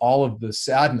death and all of the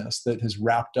sadness that has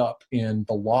wrapped up in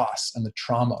the loss and the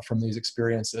trauma from these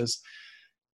experiences,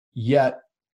 yet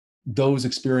those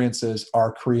experiences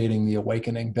are creating the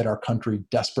awakening that our country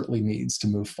desperately needs to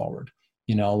move forward.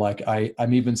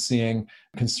 I'm even seeing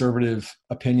conservative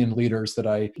opinion leaders that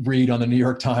I read on the New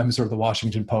York Times or the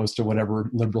Washington Post or whatever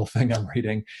liberal thing I'm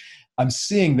reading. I'm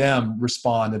seeing them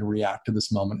respond and react to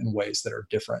this moment in ways that are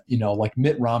different. Like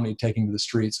Mitt Romney taking to the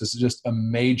streets is just a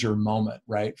major moment,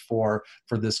 right, for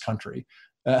this country.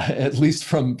 At least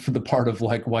from the part of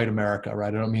like white America,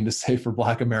 right? I don't mean to say for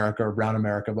Black America or brown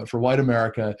America, but for white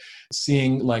America,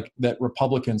 seeing like that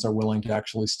Republicans are willing to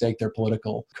actually stake their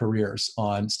political careers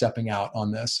on stepping out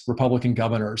on this. Republican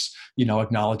governors,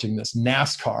 acknowledging this.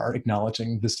 NASCAR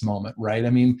acknowledging this moment, right? I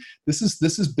mean, this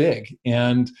is big.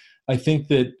 And I think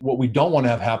that what we don't want to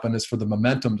have happen is for the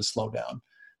momentum to slow down.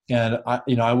 And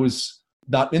I was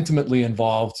not intimately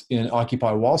involved in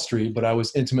Occupy Wall Street, but I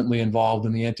was intimately involved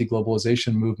in the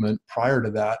anti-globalization movement prior to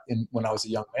that when I was a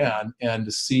young man, and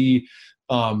to see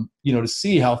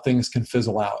how things can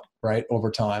fizzle out, right, over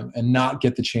time and not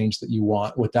get the change that you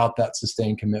want without that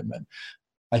sustained commitment.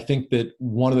 I think that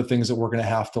one of the things that we're going to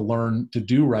have to learn to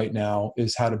do right now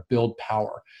is how to build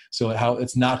power. So how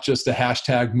it's not just a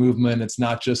hashtag movement. It's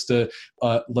not just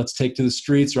let's take to the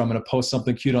streets, or I'm going to post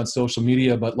something cute on social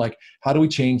media, but like, how do we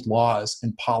change laws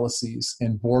and policies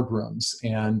and boardrooms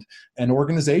and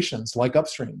organizations like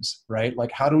Upstreams, right?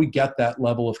 Like, how do we get that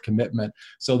level of commitment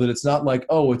so that it's not like,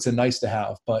 oh, it's a nice to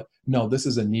have, but no, this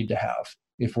is a need to have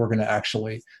if we're going to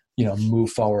actually, move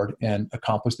forward and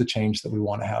accomplish the change that we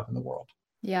want to have in the world.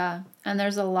 Yeah. And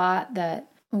there's a lot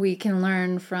that we can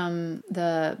learn from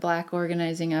the Black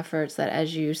organizing efforts that,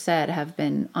 as you said, have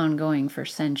been ongoing for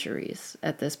centuries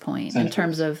at this point in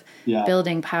terms of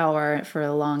building power for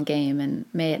a long game. And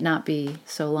may it not be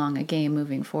so long a game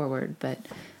moving forward, but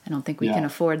I don't think we can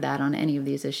afford that on any of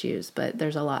these issues. But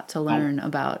there's a lot to learn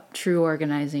about true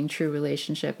organizing, true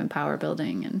relationship, and power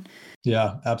building. And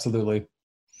yeah, absolutely.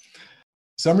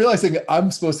 So I'm realizing I'm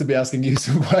supposed to be asking you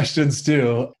some questions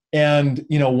too. And,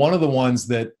 one of the ones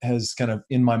that has kind of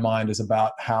in my mind is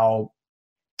about how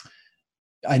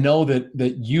I know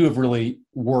that you have really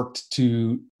worked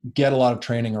to get a lot of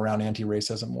training around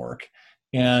anti-racism work.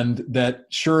 And that,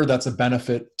 sure, that's a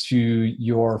benefit to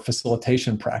your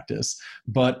facilitation practice,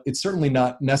 but it's certainly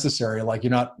not necessary. Like,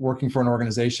 you're not working for an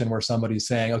organization where somebody's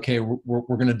saying, okay, we're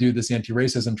going to do this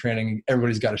anti-racism training.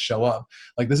 Everybody's got to show up.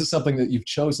 Like, this is something that you've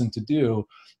chosen to do.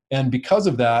 And because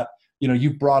of that,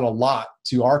 you've brought a lot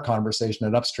to our conversation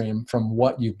at Upstream from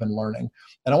what you've been learning.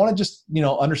 And I want to just,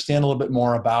 understand a little bit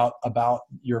more about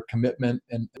your commitment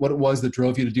and what it was that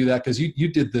drove you to do that. Because you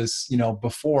did this,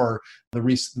 before the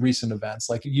recent events.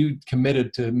 Like, you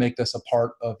committed to make this a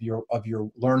part of your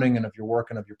learning and of your work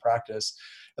and of your practice.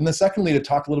 And then secondly, to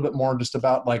talk a little bit more just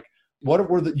about like, what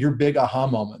were your big aha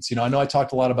moments? I know I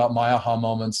talked a lot about my aha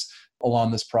moments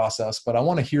along this process, but I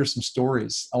want to hear some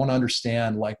stories. I want to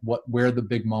understand like where the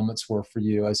big moments were for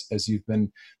you as you've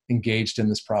been engaged in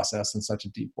this process in such a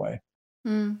deep way.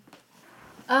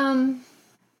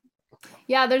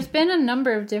 Yeah, there's been a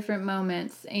number of different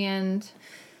moments, and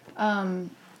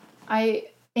I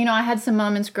had some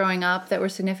moments growing up that were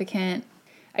significant.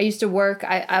 I used to work,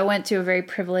 I went to a very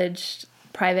privileged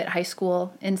private high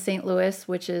school in St. Louis,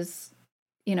 which is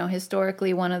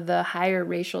historically one of the higher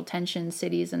racial tension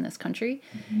cities in this country.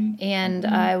 Mm-hmm. And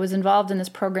I was involved in this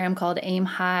program called Aim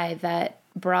High that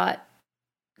brought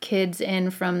kids in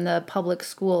from the public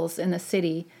schools in the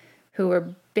city who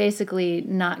were basically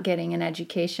not getting an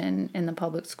education in the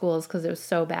public schools because it was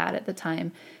so bad at the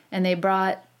time. And they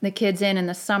brought the kids in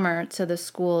the summer to the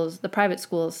schools, the private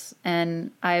schools.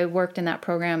 And I worked in that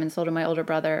program, and so did my older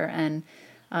brother. And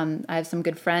I have some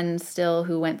good friends still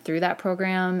who went through that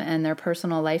program, and their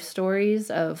personal life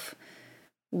stories of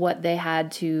what they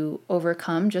had to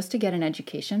overcome just to get an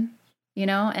education,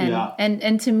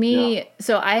 and to me,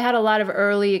 so I had a lot of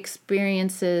early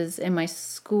experiences in my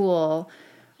school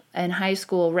and high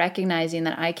school, recognizing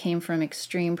that I came from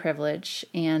extreme privilege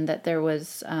and that there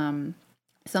was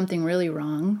something really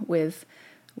wrong with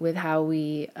how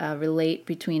we relate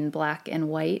between Black and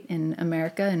white in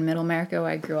America, in middle America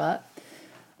where I grew up.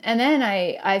 And then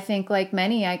I think, like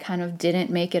many, I kind of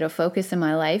didn't make it a focus in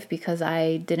my life because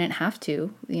I didn't have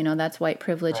to. That's white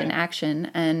privilege in action.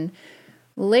 And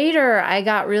Later, I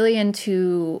got really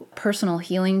into personal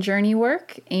healing journey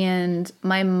work, and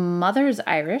my mother's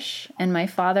Irish and my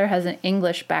father has an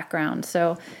English background.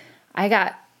 So I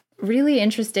got really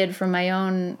interested from my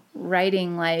own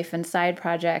writing life and side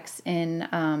projects in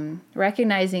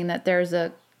recognizing that there's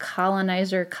a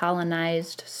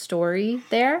colonizer-colonized story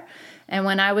there. And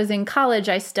when I was in college,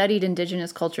 I studied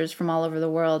indigenous cultures from all over the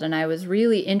world, and I was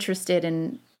really interested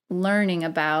in learning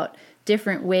about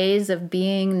different ways of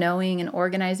being, knowing, and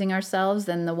organizing ourselves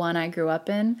than the one I grew up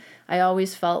in. I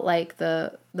always felt like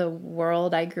the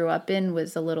world I grew up in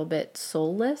was a little bit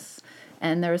soulless,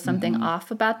 and there was something off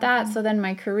about that. So then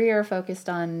my career focused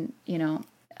on,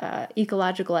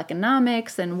 ecological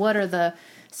economics and what are the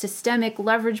systemic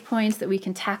leverage points that we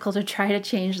can tackle to try to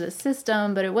change the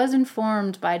system. But it was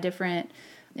informed by different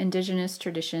indigenous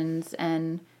traditions,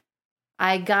 and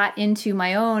I got into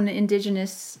my own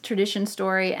indigenous tradition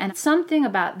story, and something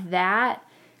about that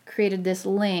created this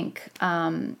link.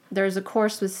 There's a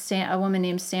course with a woman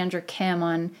named Sandra Kim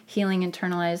on healing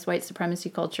internalized white supremacy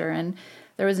culture, and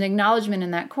there was an acknowledgement in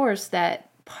that course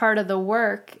that part of the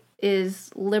work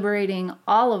is liberating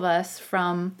all of us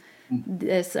from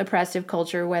this oppressive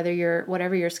culture,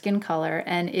 whatever your skin color.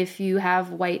 And if you have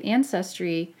white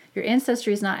ancestry, your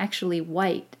ancestry is not actually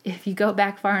white. If you go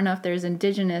back far enough, there's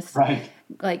indigenous,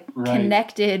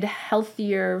 connected,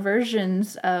 healthier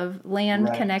versions of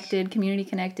land-connected,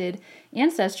 community-connected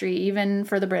ancestry, even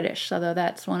for the British, although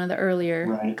that's one of the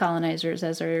earlier colonizers,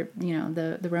 as are,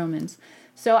 the Romans.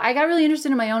 So I got really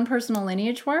interested in my own personal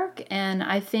lineage work, and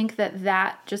I think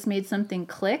that just made something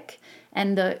click.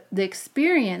 And the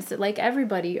experience that, like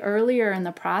everybody, earlier in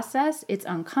the process, it's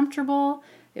uncomfortable.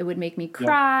 It would make me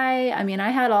cry. I mean,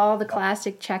 I had all the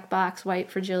classic checkbox white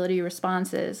fragility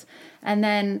responses. And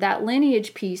then that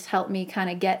lineage piece helped me kind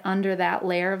of get under that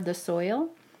layer of the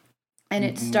soil. And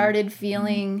it started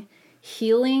feeling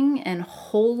healing and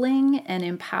holding and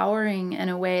empowering in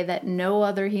a way that no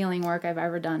other healing work I've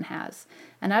ever done has.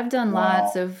 And I've done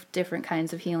lots of different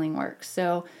kinds of healing work.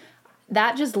 So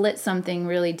that just lit something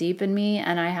really deep in me.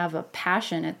 And I have a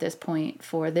passion at this point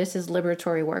for this is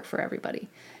liberatory work for everybody.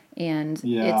 And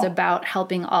it's about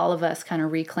helping all of us kind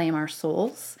of reclaim our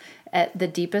souls at the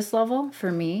deepest level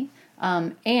for me.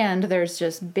 And there's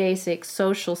just basic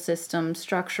social system,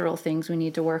 structural things we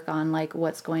need to work on, like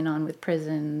what's going on with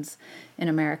prisons in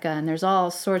America. And there's all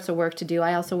sorts of work to do.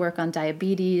 I also work on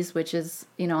diabetes, which is,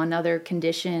 another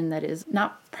condition that is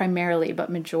not primarily, but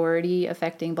majority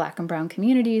affecting Black and brown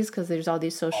communities because there's all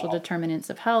these social determinants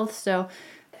of health. So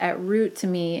at root, to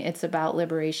me, it's about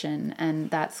liberation,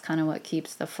 and that's kind of what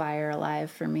keeps the fire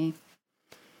alive for me.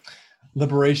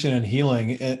 Liberation and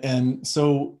healing. And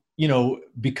so,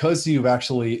 because you've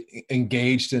actually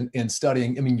engaged in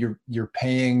studying, I mean, you're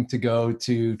paying to go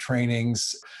to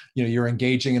trainings, you're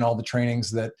engaging in all the trainings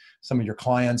that some of your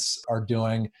clients are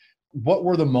doing. What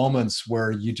were the moments where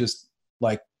you just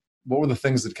what were the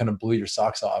things that kind of blew your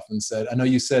socks off and said, I know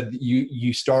you said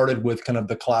you started with kind of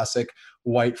the classic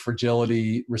white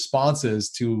fragility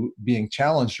responses to being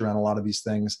challenged around a lot of these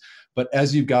things, but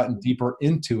as you've gotten deeper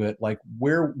into it,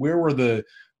 where were the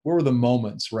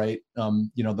moments, right?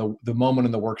 The moment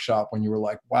in the workshop when you were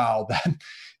like, wow,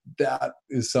 that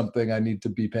is something I need to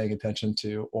be paying attention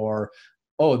to, or,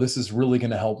 oh, this is really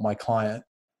going to help my client.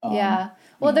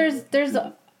 Well, there's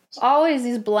always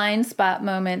these blind spot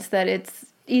moments that it's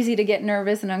easy to get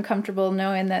nervous and uncomfortable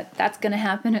knowing that that's going to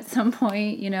happen at some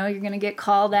point. You're going to get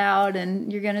called out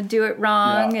and you're going to do it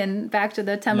wrong. And back to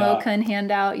the Temokan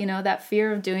handout, that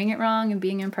fear of doing it wrong and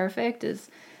being imperfect is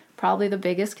probably the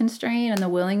biggest constraint, and the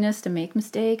willingness to make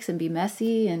mistakes and be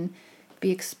messy and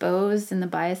be exposed in the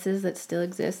biases that still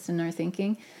exist in our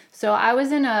thinking. So I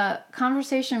was in a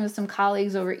conversation with some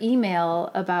colleagues over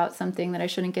email about something that I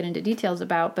shouldn't get into details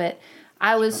about, but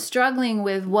I was struggling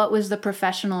with what was the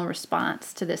professional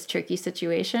response to this tricky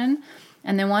situation.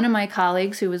 And then one of my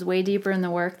colleagues, who was way deeper in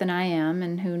the work than I am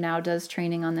and who now does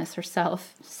training on this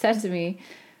herself, said to me,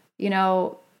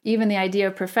 even the idea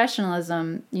of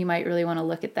professionalism, you might really want to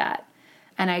look at that.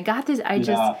 And I got this,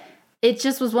 it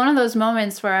just was one of those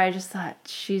moments where I just thought,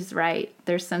 she's right.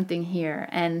 There's something here.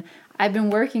 And I've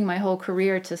been working my whole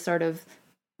career to sort of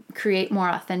create more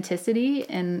authenticity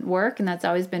in work, and that's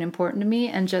always been important to me.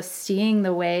 And just seeing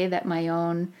the way that my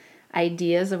own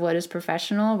ideas of what is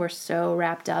professional were so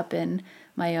wrapped up in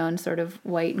my own sort of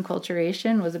white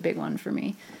enculturation was a big one for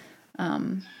me.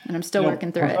 And I'm still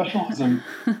working through professionalism.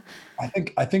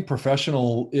 I think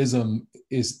professionalism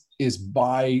is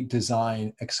by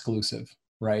design exclusive,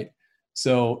 right?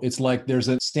 So it's like there's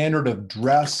a standard of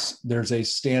dress, there's a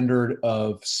standard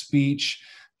of speech,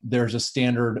 there's a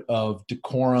standard of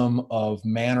decorum, of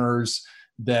manners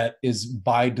that is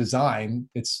by design,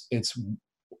 it's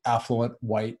affluent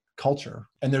white culture.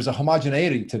 And there's a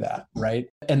homogeneity to that, right?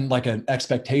 And like an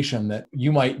expectation that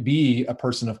you might be a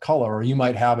person of color or you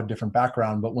might have a different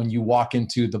background, but when you walk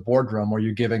into the boardroom or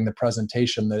you're giving the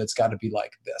presentation, that it's got to be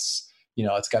like this.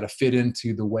 It's got to fit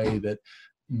into the way that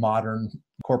modern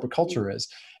corporate culture is.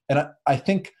 And I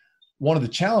think one of the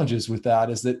challenges with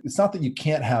that is that it's not that you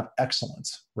can't have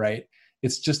excellence, right?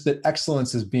 It's just that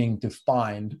excellence is being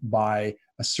defined by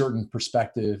a certain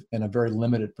perspective and a very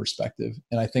limited perspective.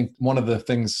 And I think one of the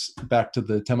things, back to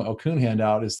the Tema Okun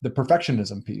handout, is the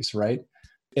perfectionism piece, right?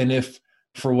 And if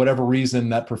for whatever reason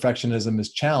that perfectionism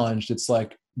is challenged, it's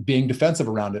like being defensive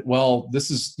around it. Well, this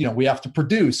is, we have to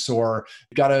produce, or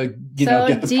got to,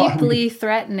 get the deeply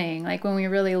threatening. Like when we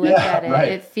really look at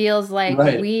it, it feels like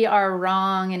we are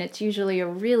wrong. And it's usually a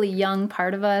really young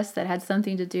part of us that had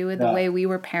something to do with the way we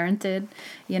were parented,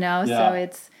 So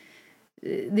it's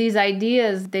these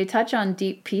ideas, they touch on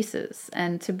deep pieces,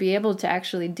 and to be able to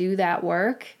actually do that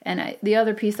work. And the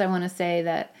other piece I want to say,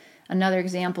 that another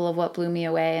example of what blew me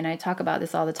away, and I talk about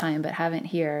this all the time, but haven't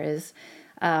here, is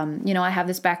I have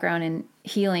this background in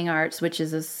healing arts, which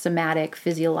is a somatic,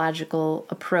 physiological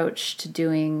approach to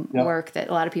doing work that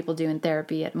a lot of people do in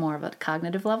therapy at more of a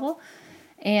cognitive level.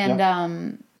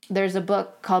 And there's a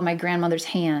book called My Grandmother's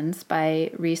Hands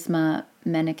by Reesma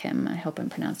Menakem. I hope I'm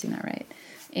pronouncing that right.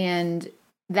 And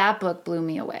that book blew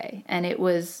me away. And it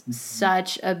was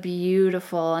such a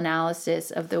beautiful analysis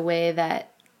of the way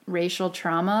that racial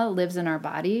trauma lives in our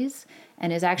bodies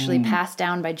and is actually passed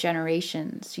down by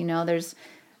generations.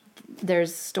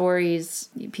 There's stories,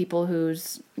 people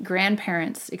whose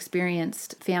grandparents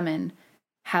experienced famine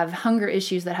have hunger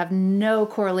issues that have no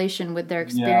correlation with their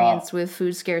experience with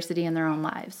food scarcity in their own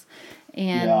lives.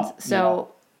 And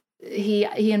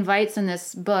he invites in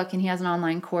this book, and he has an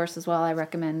online course as well. I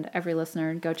recommend every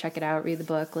listener go check it out, read the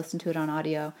book, listen to it on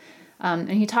audio.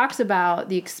 And he talks about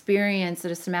the experience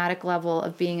at a somatic level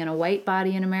of being in a white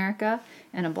body in America,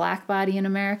 and a black body in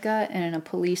America, and in a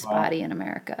police body in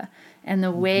America, and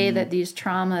the way that these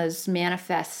traumas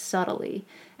manifest subtly.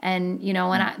 And,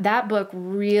 that book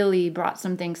really brought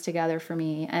some things together for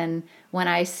me. And when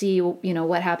I see,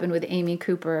 what happened with Amy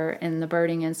Cooper in the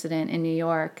birding incident in New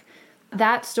York,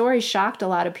 that story shocked a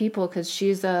lot of people because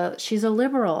she's a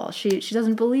liberal. She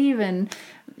doesn't believe in,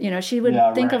 she would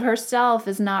think of herself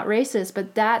as not racist,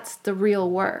 but that's the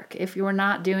real work. If you're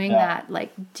not doing that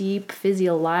like deep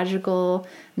physiological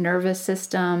nervous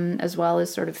system, as well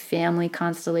as sort of family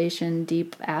constellation,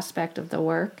 deep aspect of the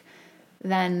work,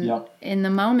 then in the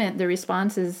moment, the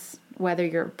responses, whether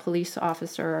you're a police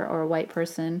officer or a white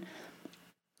person,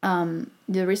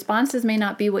 the responses may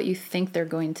not be what you think they're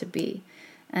going to be.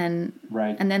 And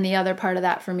then the other part of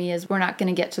that for me is we're not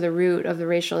going to get to the root of the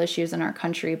racial issues in our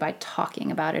country by talking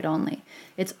about it only.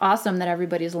 It's awesome that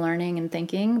everybody's learning and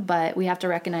thinking, but we have to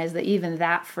recognize that even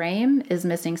that frame is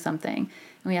missing something.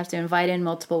 And we have to invite in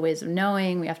multiple ways of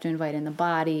knowing. We have to invite in the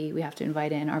body. We have to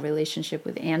invite in our relationship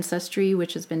with ancestry,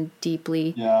 which has been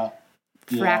deeply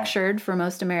fractured for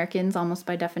most Americans, almost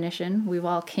by definition. We've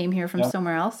all came here from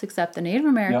somewhere else, except the Native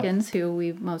Americans who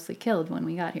we mostly killed when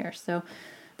we got here. So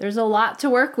there's a lot to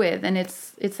work with, and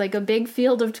it's like a big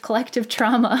field of collective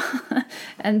trauma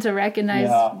and to recognize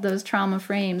those trauma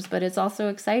frames. But it's also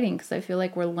exciting because I feel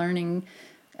like we're learning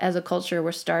as a culture,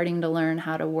 we're starting to learn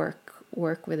how to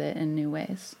work with it in new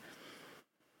ways.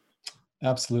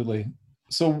 Absolutely.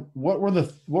 So what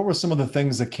were some of the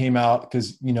things that came out?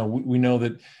 Because, we know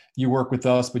that you work with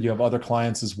us, but you have other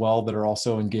clients as well that are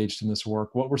also engaged in this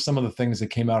work. What were some of the things that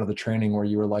came out of the training where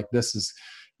you were like, this is,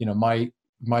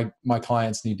 my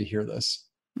clients need to hear this?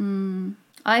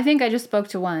 I think I just spoke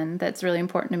to one that's really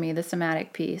important to me, the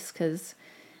somatic piece, because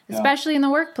especially in the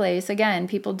workplace, again,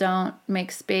 people don't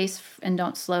make space and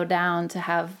don't slow down to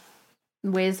have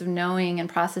ways of knowing and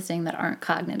processing that aren't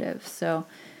cognitive. So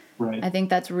I think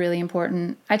that's really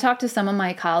important. I talked to some of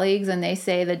my colleagues, and they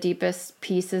say the deepest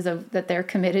pieces that they're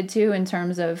committed to in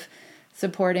terms of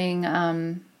supporting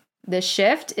the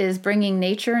shift is bringing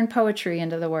nature and poetry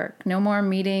into the work. No more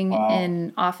meeting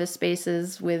in office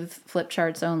spaces with flip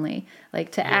charts only.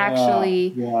 Like to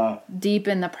actually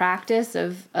deepen the practice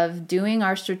of doing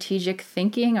our strategic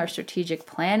thinking, our strategic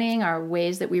planning, our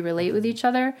ways that we relate with each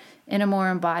other in a more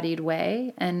embodied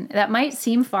way. And that might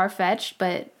seem far-fetched,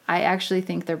 but I actually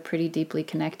think they're pretty deeply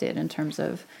connected in terms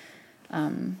of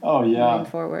moving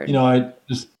forward.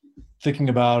 thinking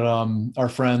about our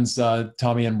friends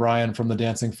Tommy and Brian from the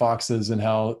Dancing Foxes and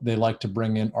how they like to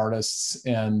bring in artists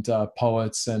and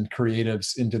poets and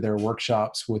creatives into their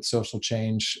workshops with social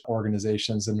change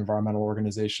organizations and environmental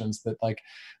organizations. That like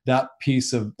that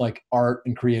piece of like art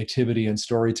and creativity and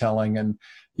storytelling. And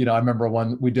I remember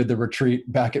when we did the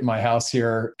retreat back at my house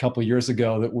here a couple of years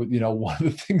ago, that one of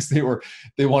the things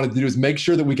they wanted to do is make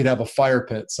sure that we could have a fire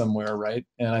pit somewhere, right?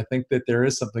 And I think that there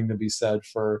is something to be said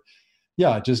for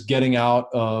just getting out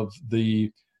of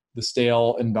the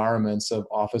stale environments of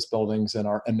office buildings and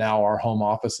now our home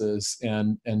offices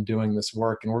and doing this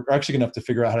work. And we're actually gonna have to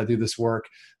figure out how to do this work,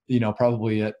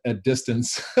 probably at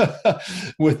distance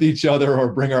with each other,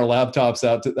 or bring our laptops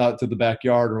out to the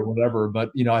backyard or whatever.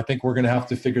 But I think we're gonna have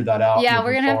to figure that out. Yeah,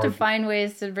 we're gonna have to find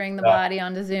ways to bring the body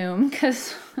onto Zoom,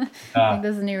 because I think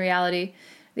this is a new reality.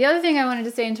 The other thing I wanted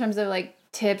to say in terms of like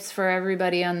tips for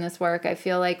everybody on this work, I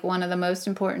feel like one of the most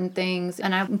important things,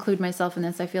 and I include myself in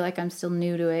this, I feel like I'm still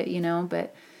new to it,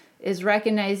 but is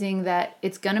recognizing that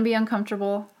it's going to be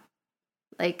uncomfortable.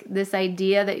 Like this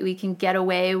idea that we can get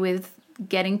away with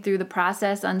getting through the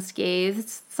process unscathed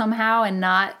somehow and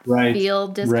not feel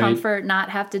discomfort, not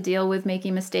have to deal with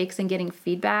making mistakes and getting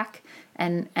feedback,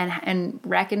 and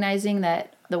recognizing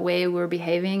that the way we're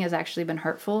behaving has actually been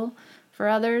hurtful for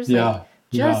others.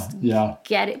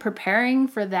 Get it, preparing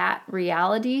for that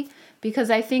reality,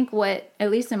 because I think at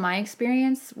least in my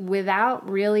experience, without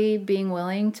really being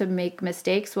willing to make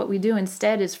mistakes, what we do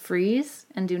instead is freeze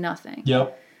and do nothing.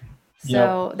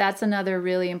 So that's another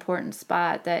really important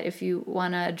spot, that if you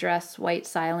want to address white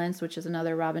silence, which is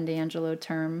another Robin DiAngelo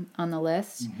term on the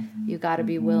list, you got to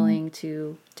be willing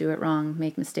to do it wrong,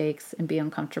 make mistakes, and be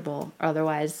uncomfortable.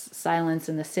 Otherwise, silence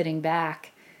and the sitting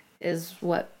back is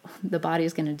what the body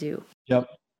is going to do. Yep.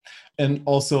 And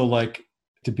also like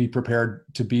to be prepared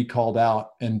to be called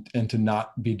out and to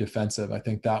not be defensive. I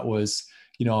think that was,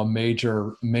 a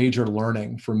major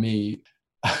learning for me.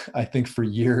 I think for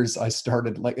years I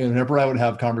started, like, whenever I would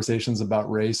have conversations about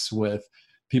race with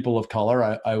people of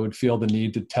color, I would feel the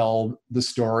need to tell the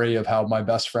story of how my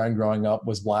best friend growing up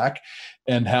was Black,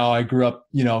 and how I grew up,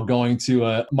 going to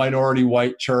a minority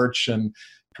white church and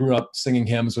grew up singing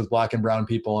hymns with Black and brown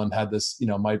people, and had this,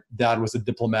 my dad was a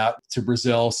diplomat to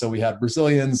Brazil. So we had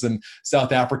Brazilians and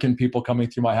South African people coming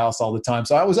through my house all the time.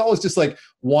 So I was always just like,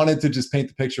 wanted to just paint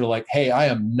the picture like, hey, I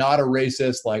am not a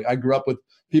racist. Like, I grew up with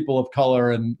people of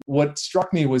color. And what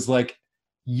struck me was like,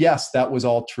 yes, that was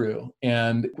all true.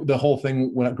 And the whole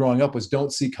thing when growing up was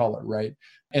don't see color, right?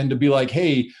 And to be like,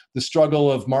 hey, the struggle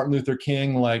of Martin Luther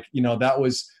King, like, that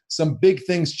was some big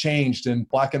things changed and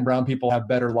Black and brown people have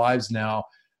better lives now.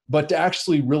 But to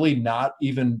actually really not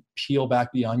even peel back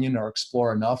the onion or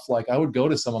explore enough, like I would go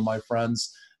to some of my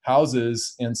friends'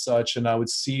 houses and such, and I would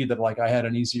see that like I had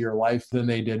an easier life than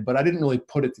they did, but I didn't really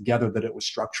put it together that it was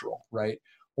structural, right?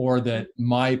 Or that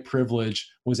my privilege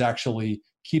was actually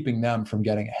keeping them from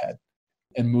getting ahead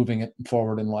and moving it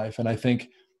forward in life. And I think,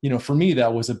 for me,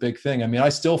 that was a big thing. I mean, I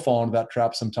still fall into that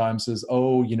trap sometimes as,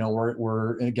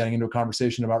 we're getting into a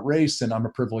conversation about race and I'm a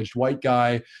privileged white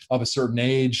guy of a certain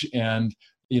age. And,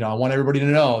 I want everybody to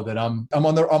know that I'm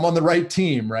on the right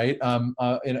team. Right. And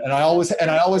I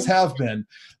always have been.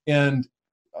 And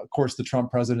of course, the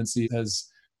Trump presidency has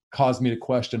caused me to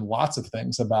question lots of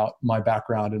things about my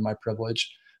background and my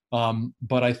privilege.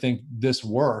 But I think this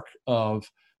work of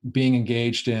being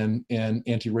engaged in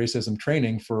anti-racism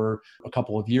training for a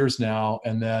couple of years now,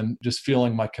 and then just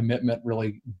feeling my commitment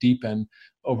really deepen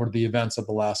over the events of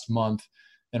the last month,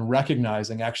 and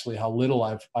recognizing actually how little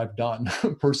I've done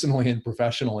personally and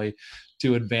professionally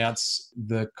to advance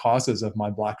the causes of my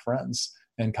Black friends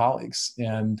and colleagues.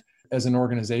 And as an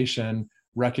organization,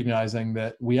 recognizing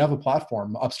that we have a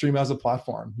platform, Upstream has a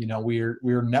platform. We're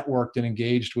networked and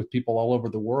engaged with people all over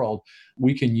the world.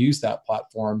 We can use that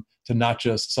platform to not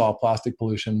just solve plastic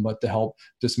pollution, but to help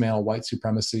dismantle white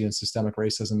supremacy and systemic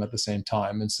racism at the same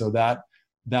time. And so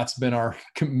that's been our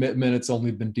commitment. It's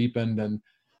only been deepened. And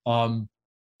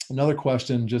another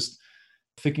question, just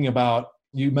thinking about,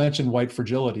 you mentioned white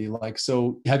fragility. Like,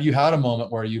 so have you had a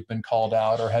moment where you've been called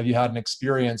out, or have you had an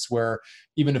experience where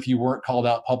even if you weren't called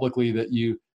out publicly, that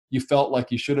you felt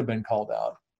like you should have been called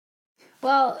out?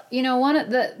 Well, one of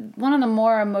the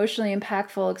more emotionally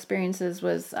impactful experiences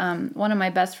was one of my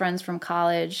best friends from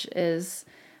college.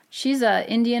 She's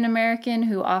a Indian American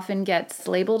who often gets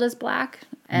labeled as Black,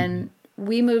 and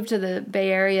we moved to the Bay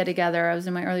Area together. I was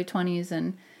in my early 20s,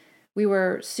 and we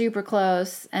were super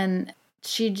close, and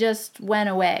she just went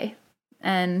away.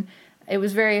 And it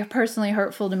was very personally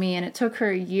hurtful to me. And it took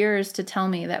her years to tell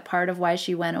me that part of why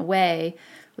she went away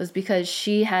was because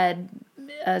she had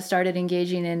started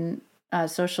engaging in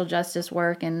social justice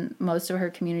work, and most of her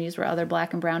communities were other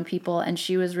Black and brown people. And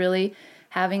she was really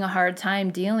having a hard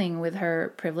time dealing with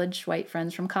her privileged white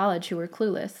friends from college who were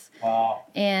clueless. Wow.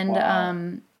 And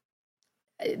Wow.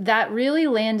 That really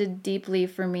landed deeply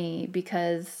for me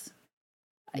because,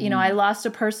 I lost a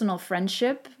personal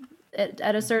friendship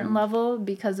at a certain level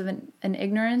because of an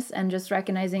ignorance, and just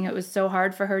recognizing it was so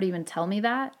hard for her to even tell me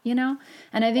that,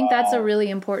 And I think that's a Wow.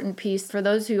 really important piece for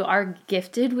those who are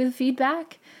gifted with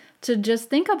feedback, to just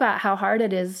think about how hard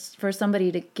it is for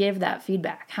somebody to give that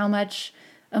feedback, how much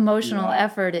emotional Yeah.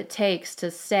 effort it takes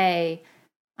to say,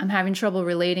 I'm having trouble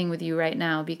relating with you right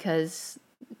now because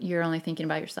you're only thinking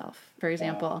about yourself, for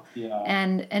example. Yeah.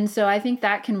 And so I think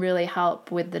that can really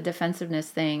help with the defensiveness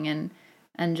thing, and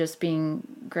just being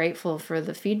grateful for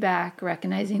the feedback,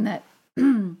 recognizing that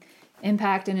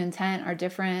impact and intent are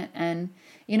different. And,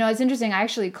 it's interesting. I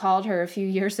actually called her a few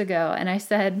years ago and I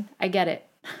said, I get it.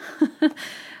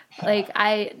 Like,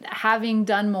 having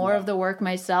done more of the work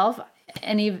myself,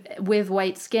 and with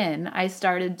white skin, I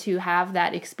started to have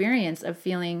that experience of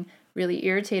feeling really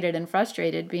irritated and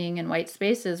frustrated being in white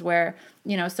spaces where,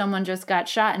 someone just got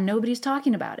shot and nobody's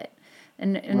talking about it.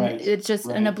 And Right. it's just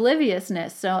an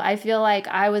obliviousness. So I feel like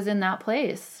I was in that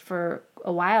place for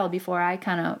a while before I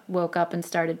kind of woke up and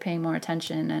started paying more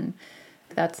attention. And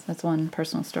that's one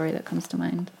personal story that comes to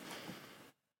mind.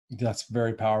 That's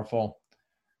very powerful.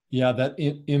 Yeah, that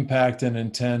impact and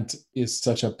intent is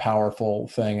such a powerful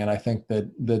thing. And I think that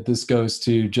this goes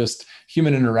to just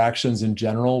human interactions in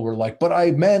general. We're like, but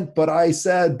I meant, but I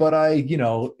said, but I,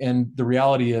 and the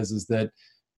reality is that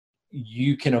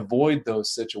you can avoid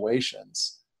those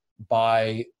situations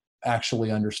by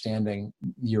actually understanding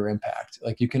your impact.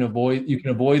 Like you can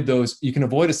avoid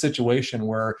a situation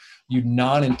where you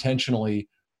non-intentionally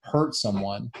hurt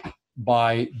someone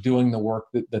by doing the work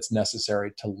that's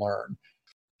necessary to learn.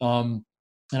 And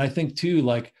I think too,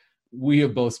 like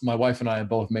my wife and I have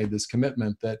both made this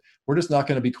commitment that we're just not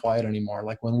going to be quiet anymore.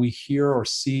 Like when we hear or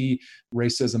see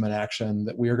racism in action,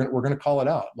 that we're going to call it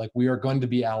out. Like we are going to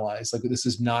be allies. Like this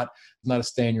is not a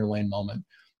stay in your lane moment.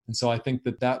 And so I think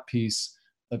that piece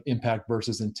of impact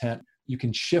versus intent, you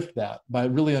can shift that by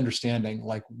really understanding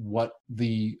like what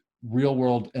the real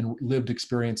world and lived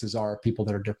experiences are of people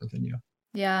that are different than you.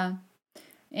 Yeah.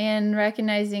 And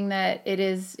recognizing that it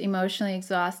is emotionally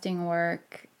exhausting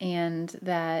work, and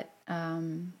that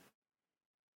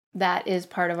that is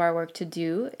part of our work to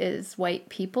do as white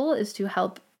people, is to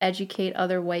help educate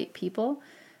other white people.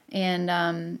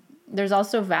 And there's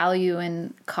also value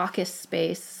in caucus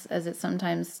space, as it's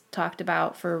sometimes talked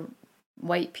about, for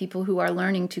white people who are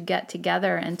learning to get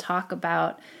together and talk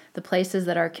about the places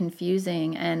that are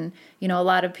confusing. And, a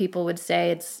lot of people would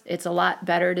say it's a lot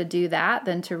better to do that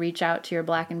than to reach out to your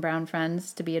Black and brown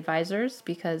friends to be advisors,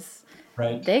 because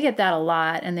they get that a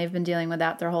lot and they've been dealing with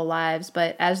that their whole lives.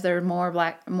 But as there are more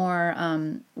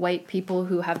white people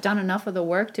who have done enough of the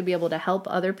work to be able to help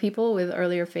other people with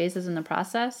earlier phases in the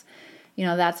process,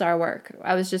 that's our work.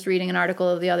 I was just reading an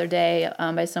article the other day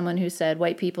by someone who said,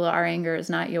 white people, our anger is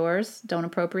not yours. Don't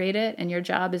appropriate it. And your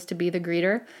job is to be the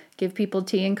greeter, give people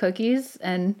tea and cookies,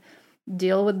 and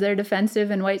deal with their defensive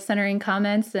and white centering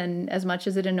comments. And as much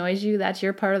as it annoys you, that's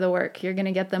your part of the work. You're going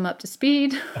to get them up to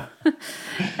speed.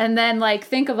 And then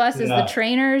think of us as the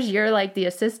trainers. You're like the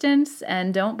assistants,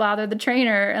 and don't bother the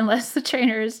trainer unless the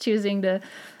trainer is choosing to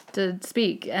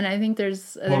speak. And I think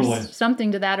there's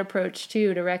something to that approach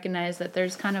too, to recognize that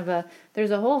there's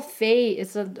a whole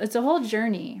phase, it's a whole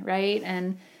journey, right?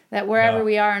 And that wherever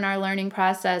we are in our learning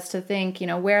process, to think,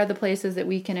 where are the places that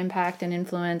we can impact and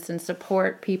influence and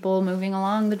support people moving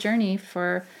along the journey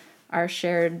for our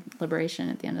shared liberation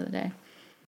at the end of the day.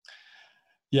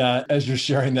 Yeah, as you're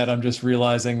sharing that, I'm just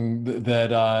realizing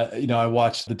that, I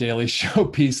watched the Daily Show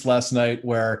piece last night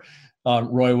where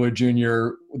Roy Wood Jr.,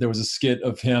 there was a skit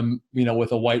of him,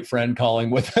 with a white friend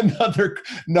calling with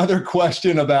another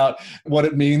question about what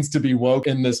it means to be woke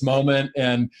in this moment.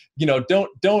 And,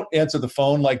 don't answer the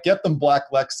phone, like get them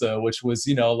Black Lexa, which was,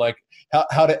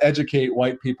 how to educate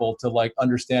white people to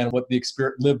understand what the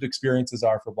lived experiences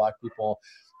are for Black people.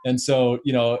 And so,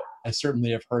 I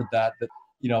certainly have heard that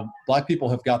Black people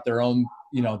have got their own,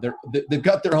 they've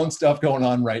got their own stuff going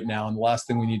on right now. And the last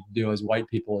thing we need to do as white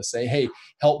people is say, hey,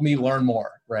 help me learn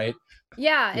more, right?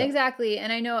 Yeah, exactly.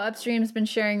 And I know Upstream's been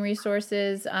sharing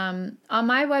resources on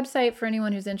my website for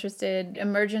anyone who's interested,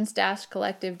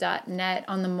 emergence-collective.net.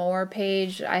 On the More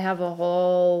page, I have a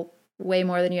whole, way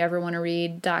more than you ever want to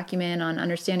read, document on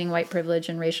understanding white privilege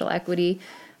and racial equity.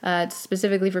 It's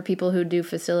specifically for people who do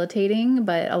facilitating,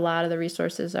 but a lot of the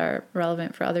resources are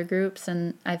relevant for other groups.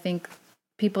 And I think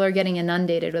people are getting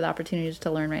inundated with opportunities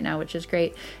to learn right now, which is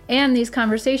great. And these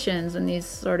conversations and these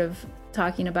sort of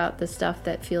talking about the stuff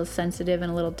that feels sensitive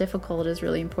and a little difficult is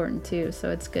really important too.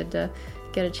 So it's good to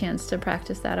get a chance to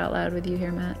practice that out loud with you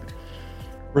here, Matt.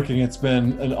 Ricky, it's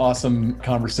been an awesome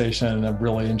conversation. I've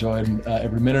really enjoyed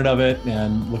every minute of it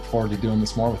and look forward to doing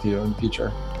this more with you in the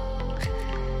future.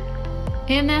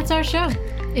 And that's our show.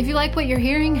 If you like what you're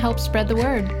hearing, help spread the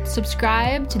word.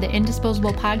 Subscribe to the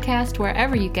Indisposable Podcast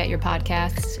wherever you get your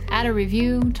podcasts. Add a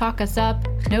review, talk us up.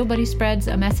 Nobody spreads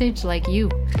a message like you.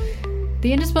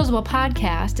 The Indisposable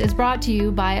Podcast is brought to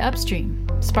you by Upstream,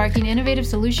 sparking innovative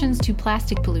solutions to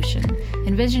plastic pollution,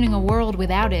 envisioning a world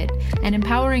without it, and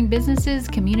empowering businesses,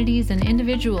 communities, and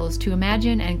individuals to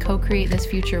imagine and co-create this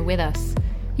future with us.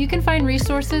 You can find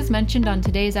resources mentioned on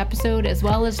today's episode, as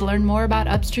well as learn more about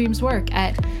Upstream's work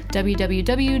at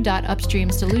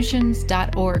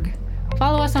www.upstreamsolutions.org.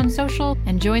 Follow us on social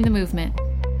and join the movement.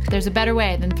 There's a better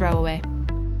way than throwaway.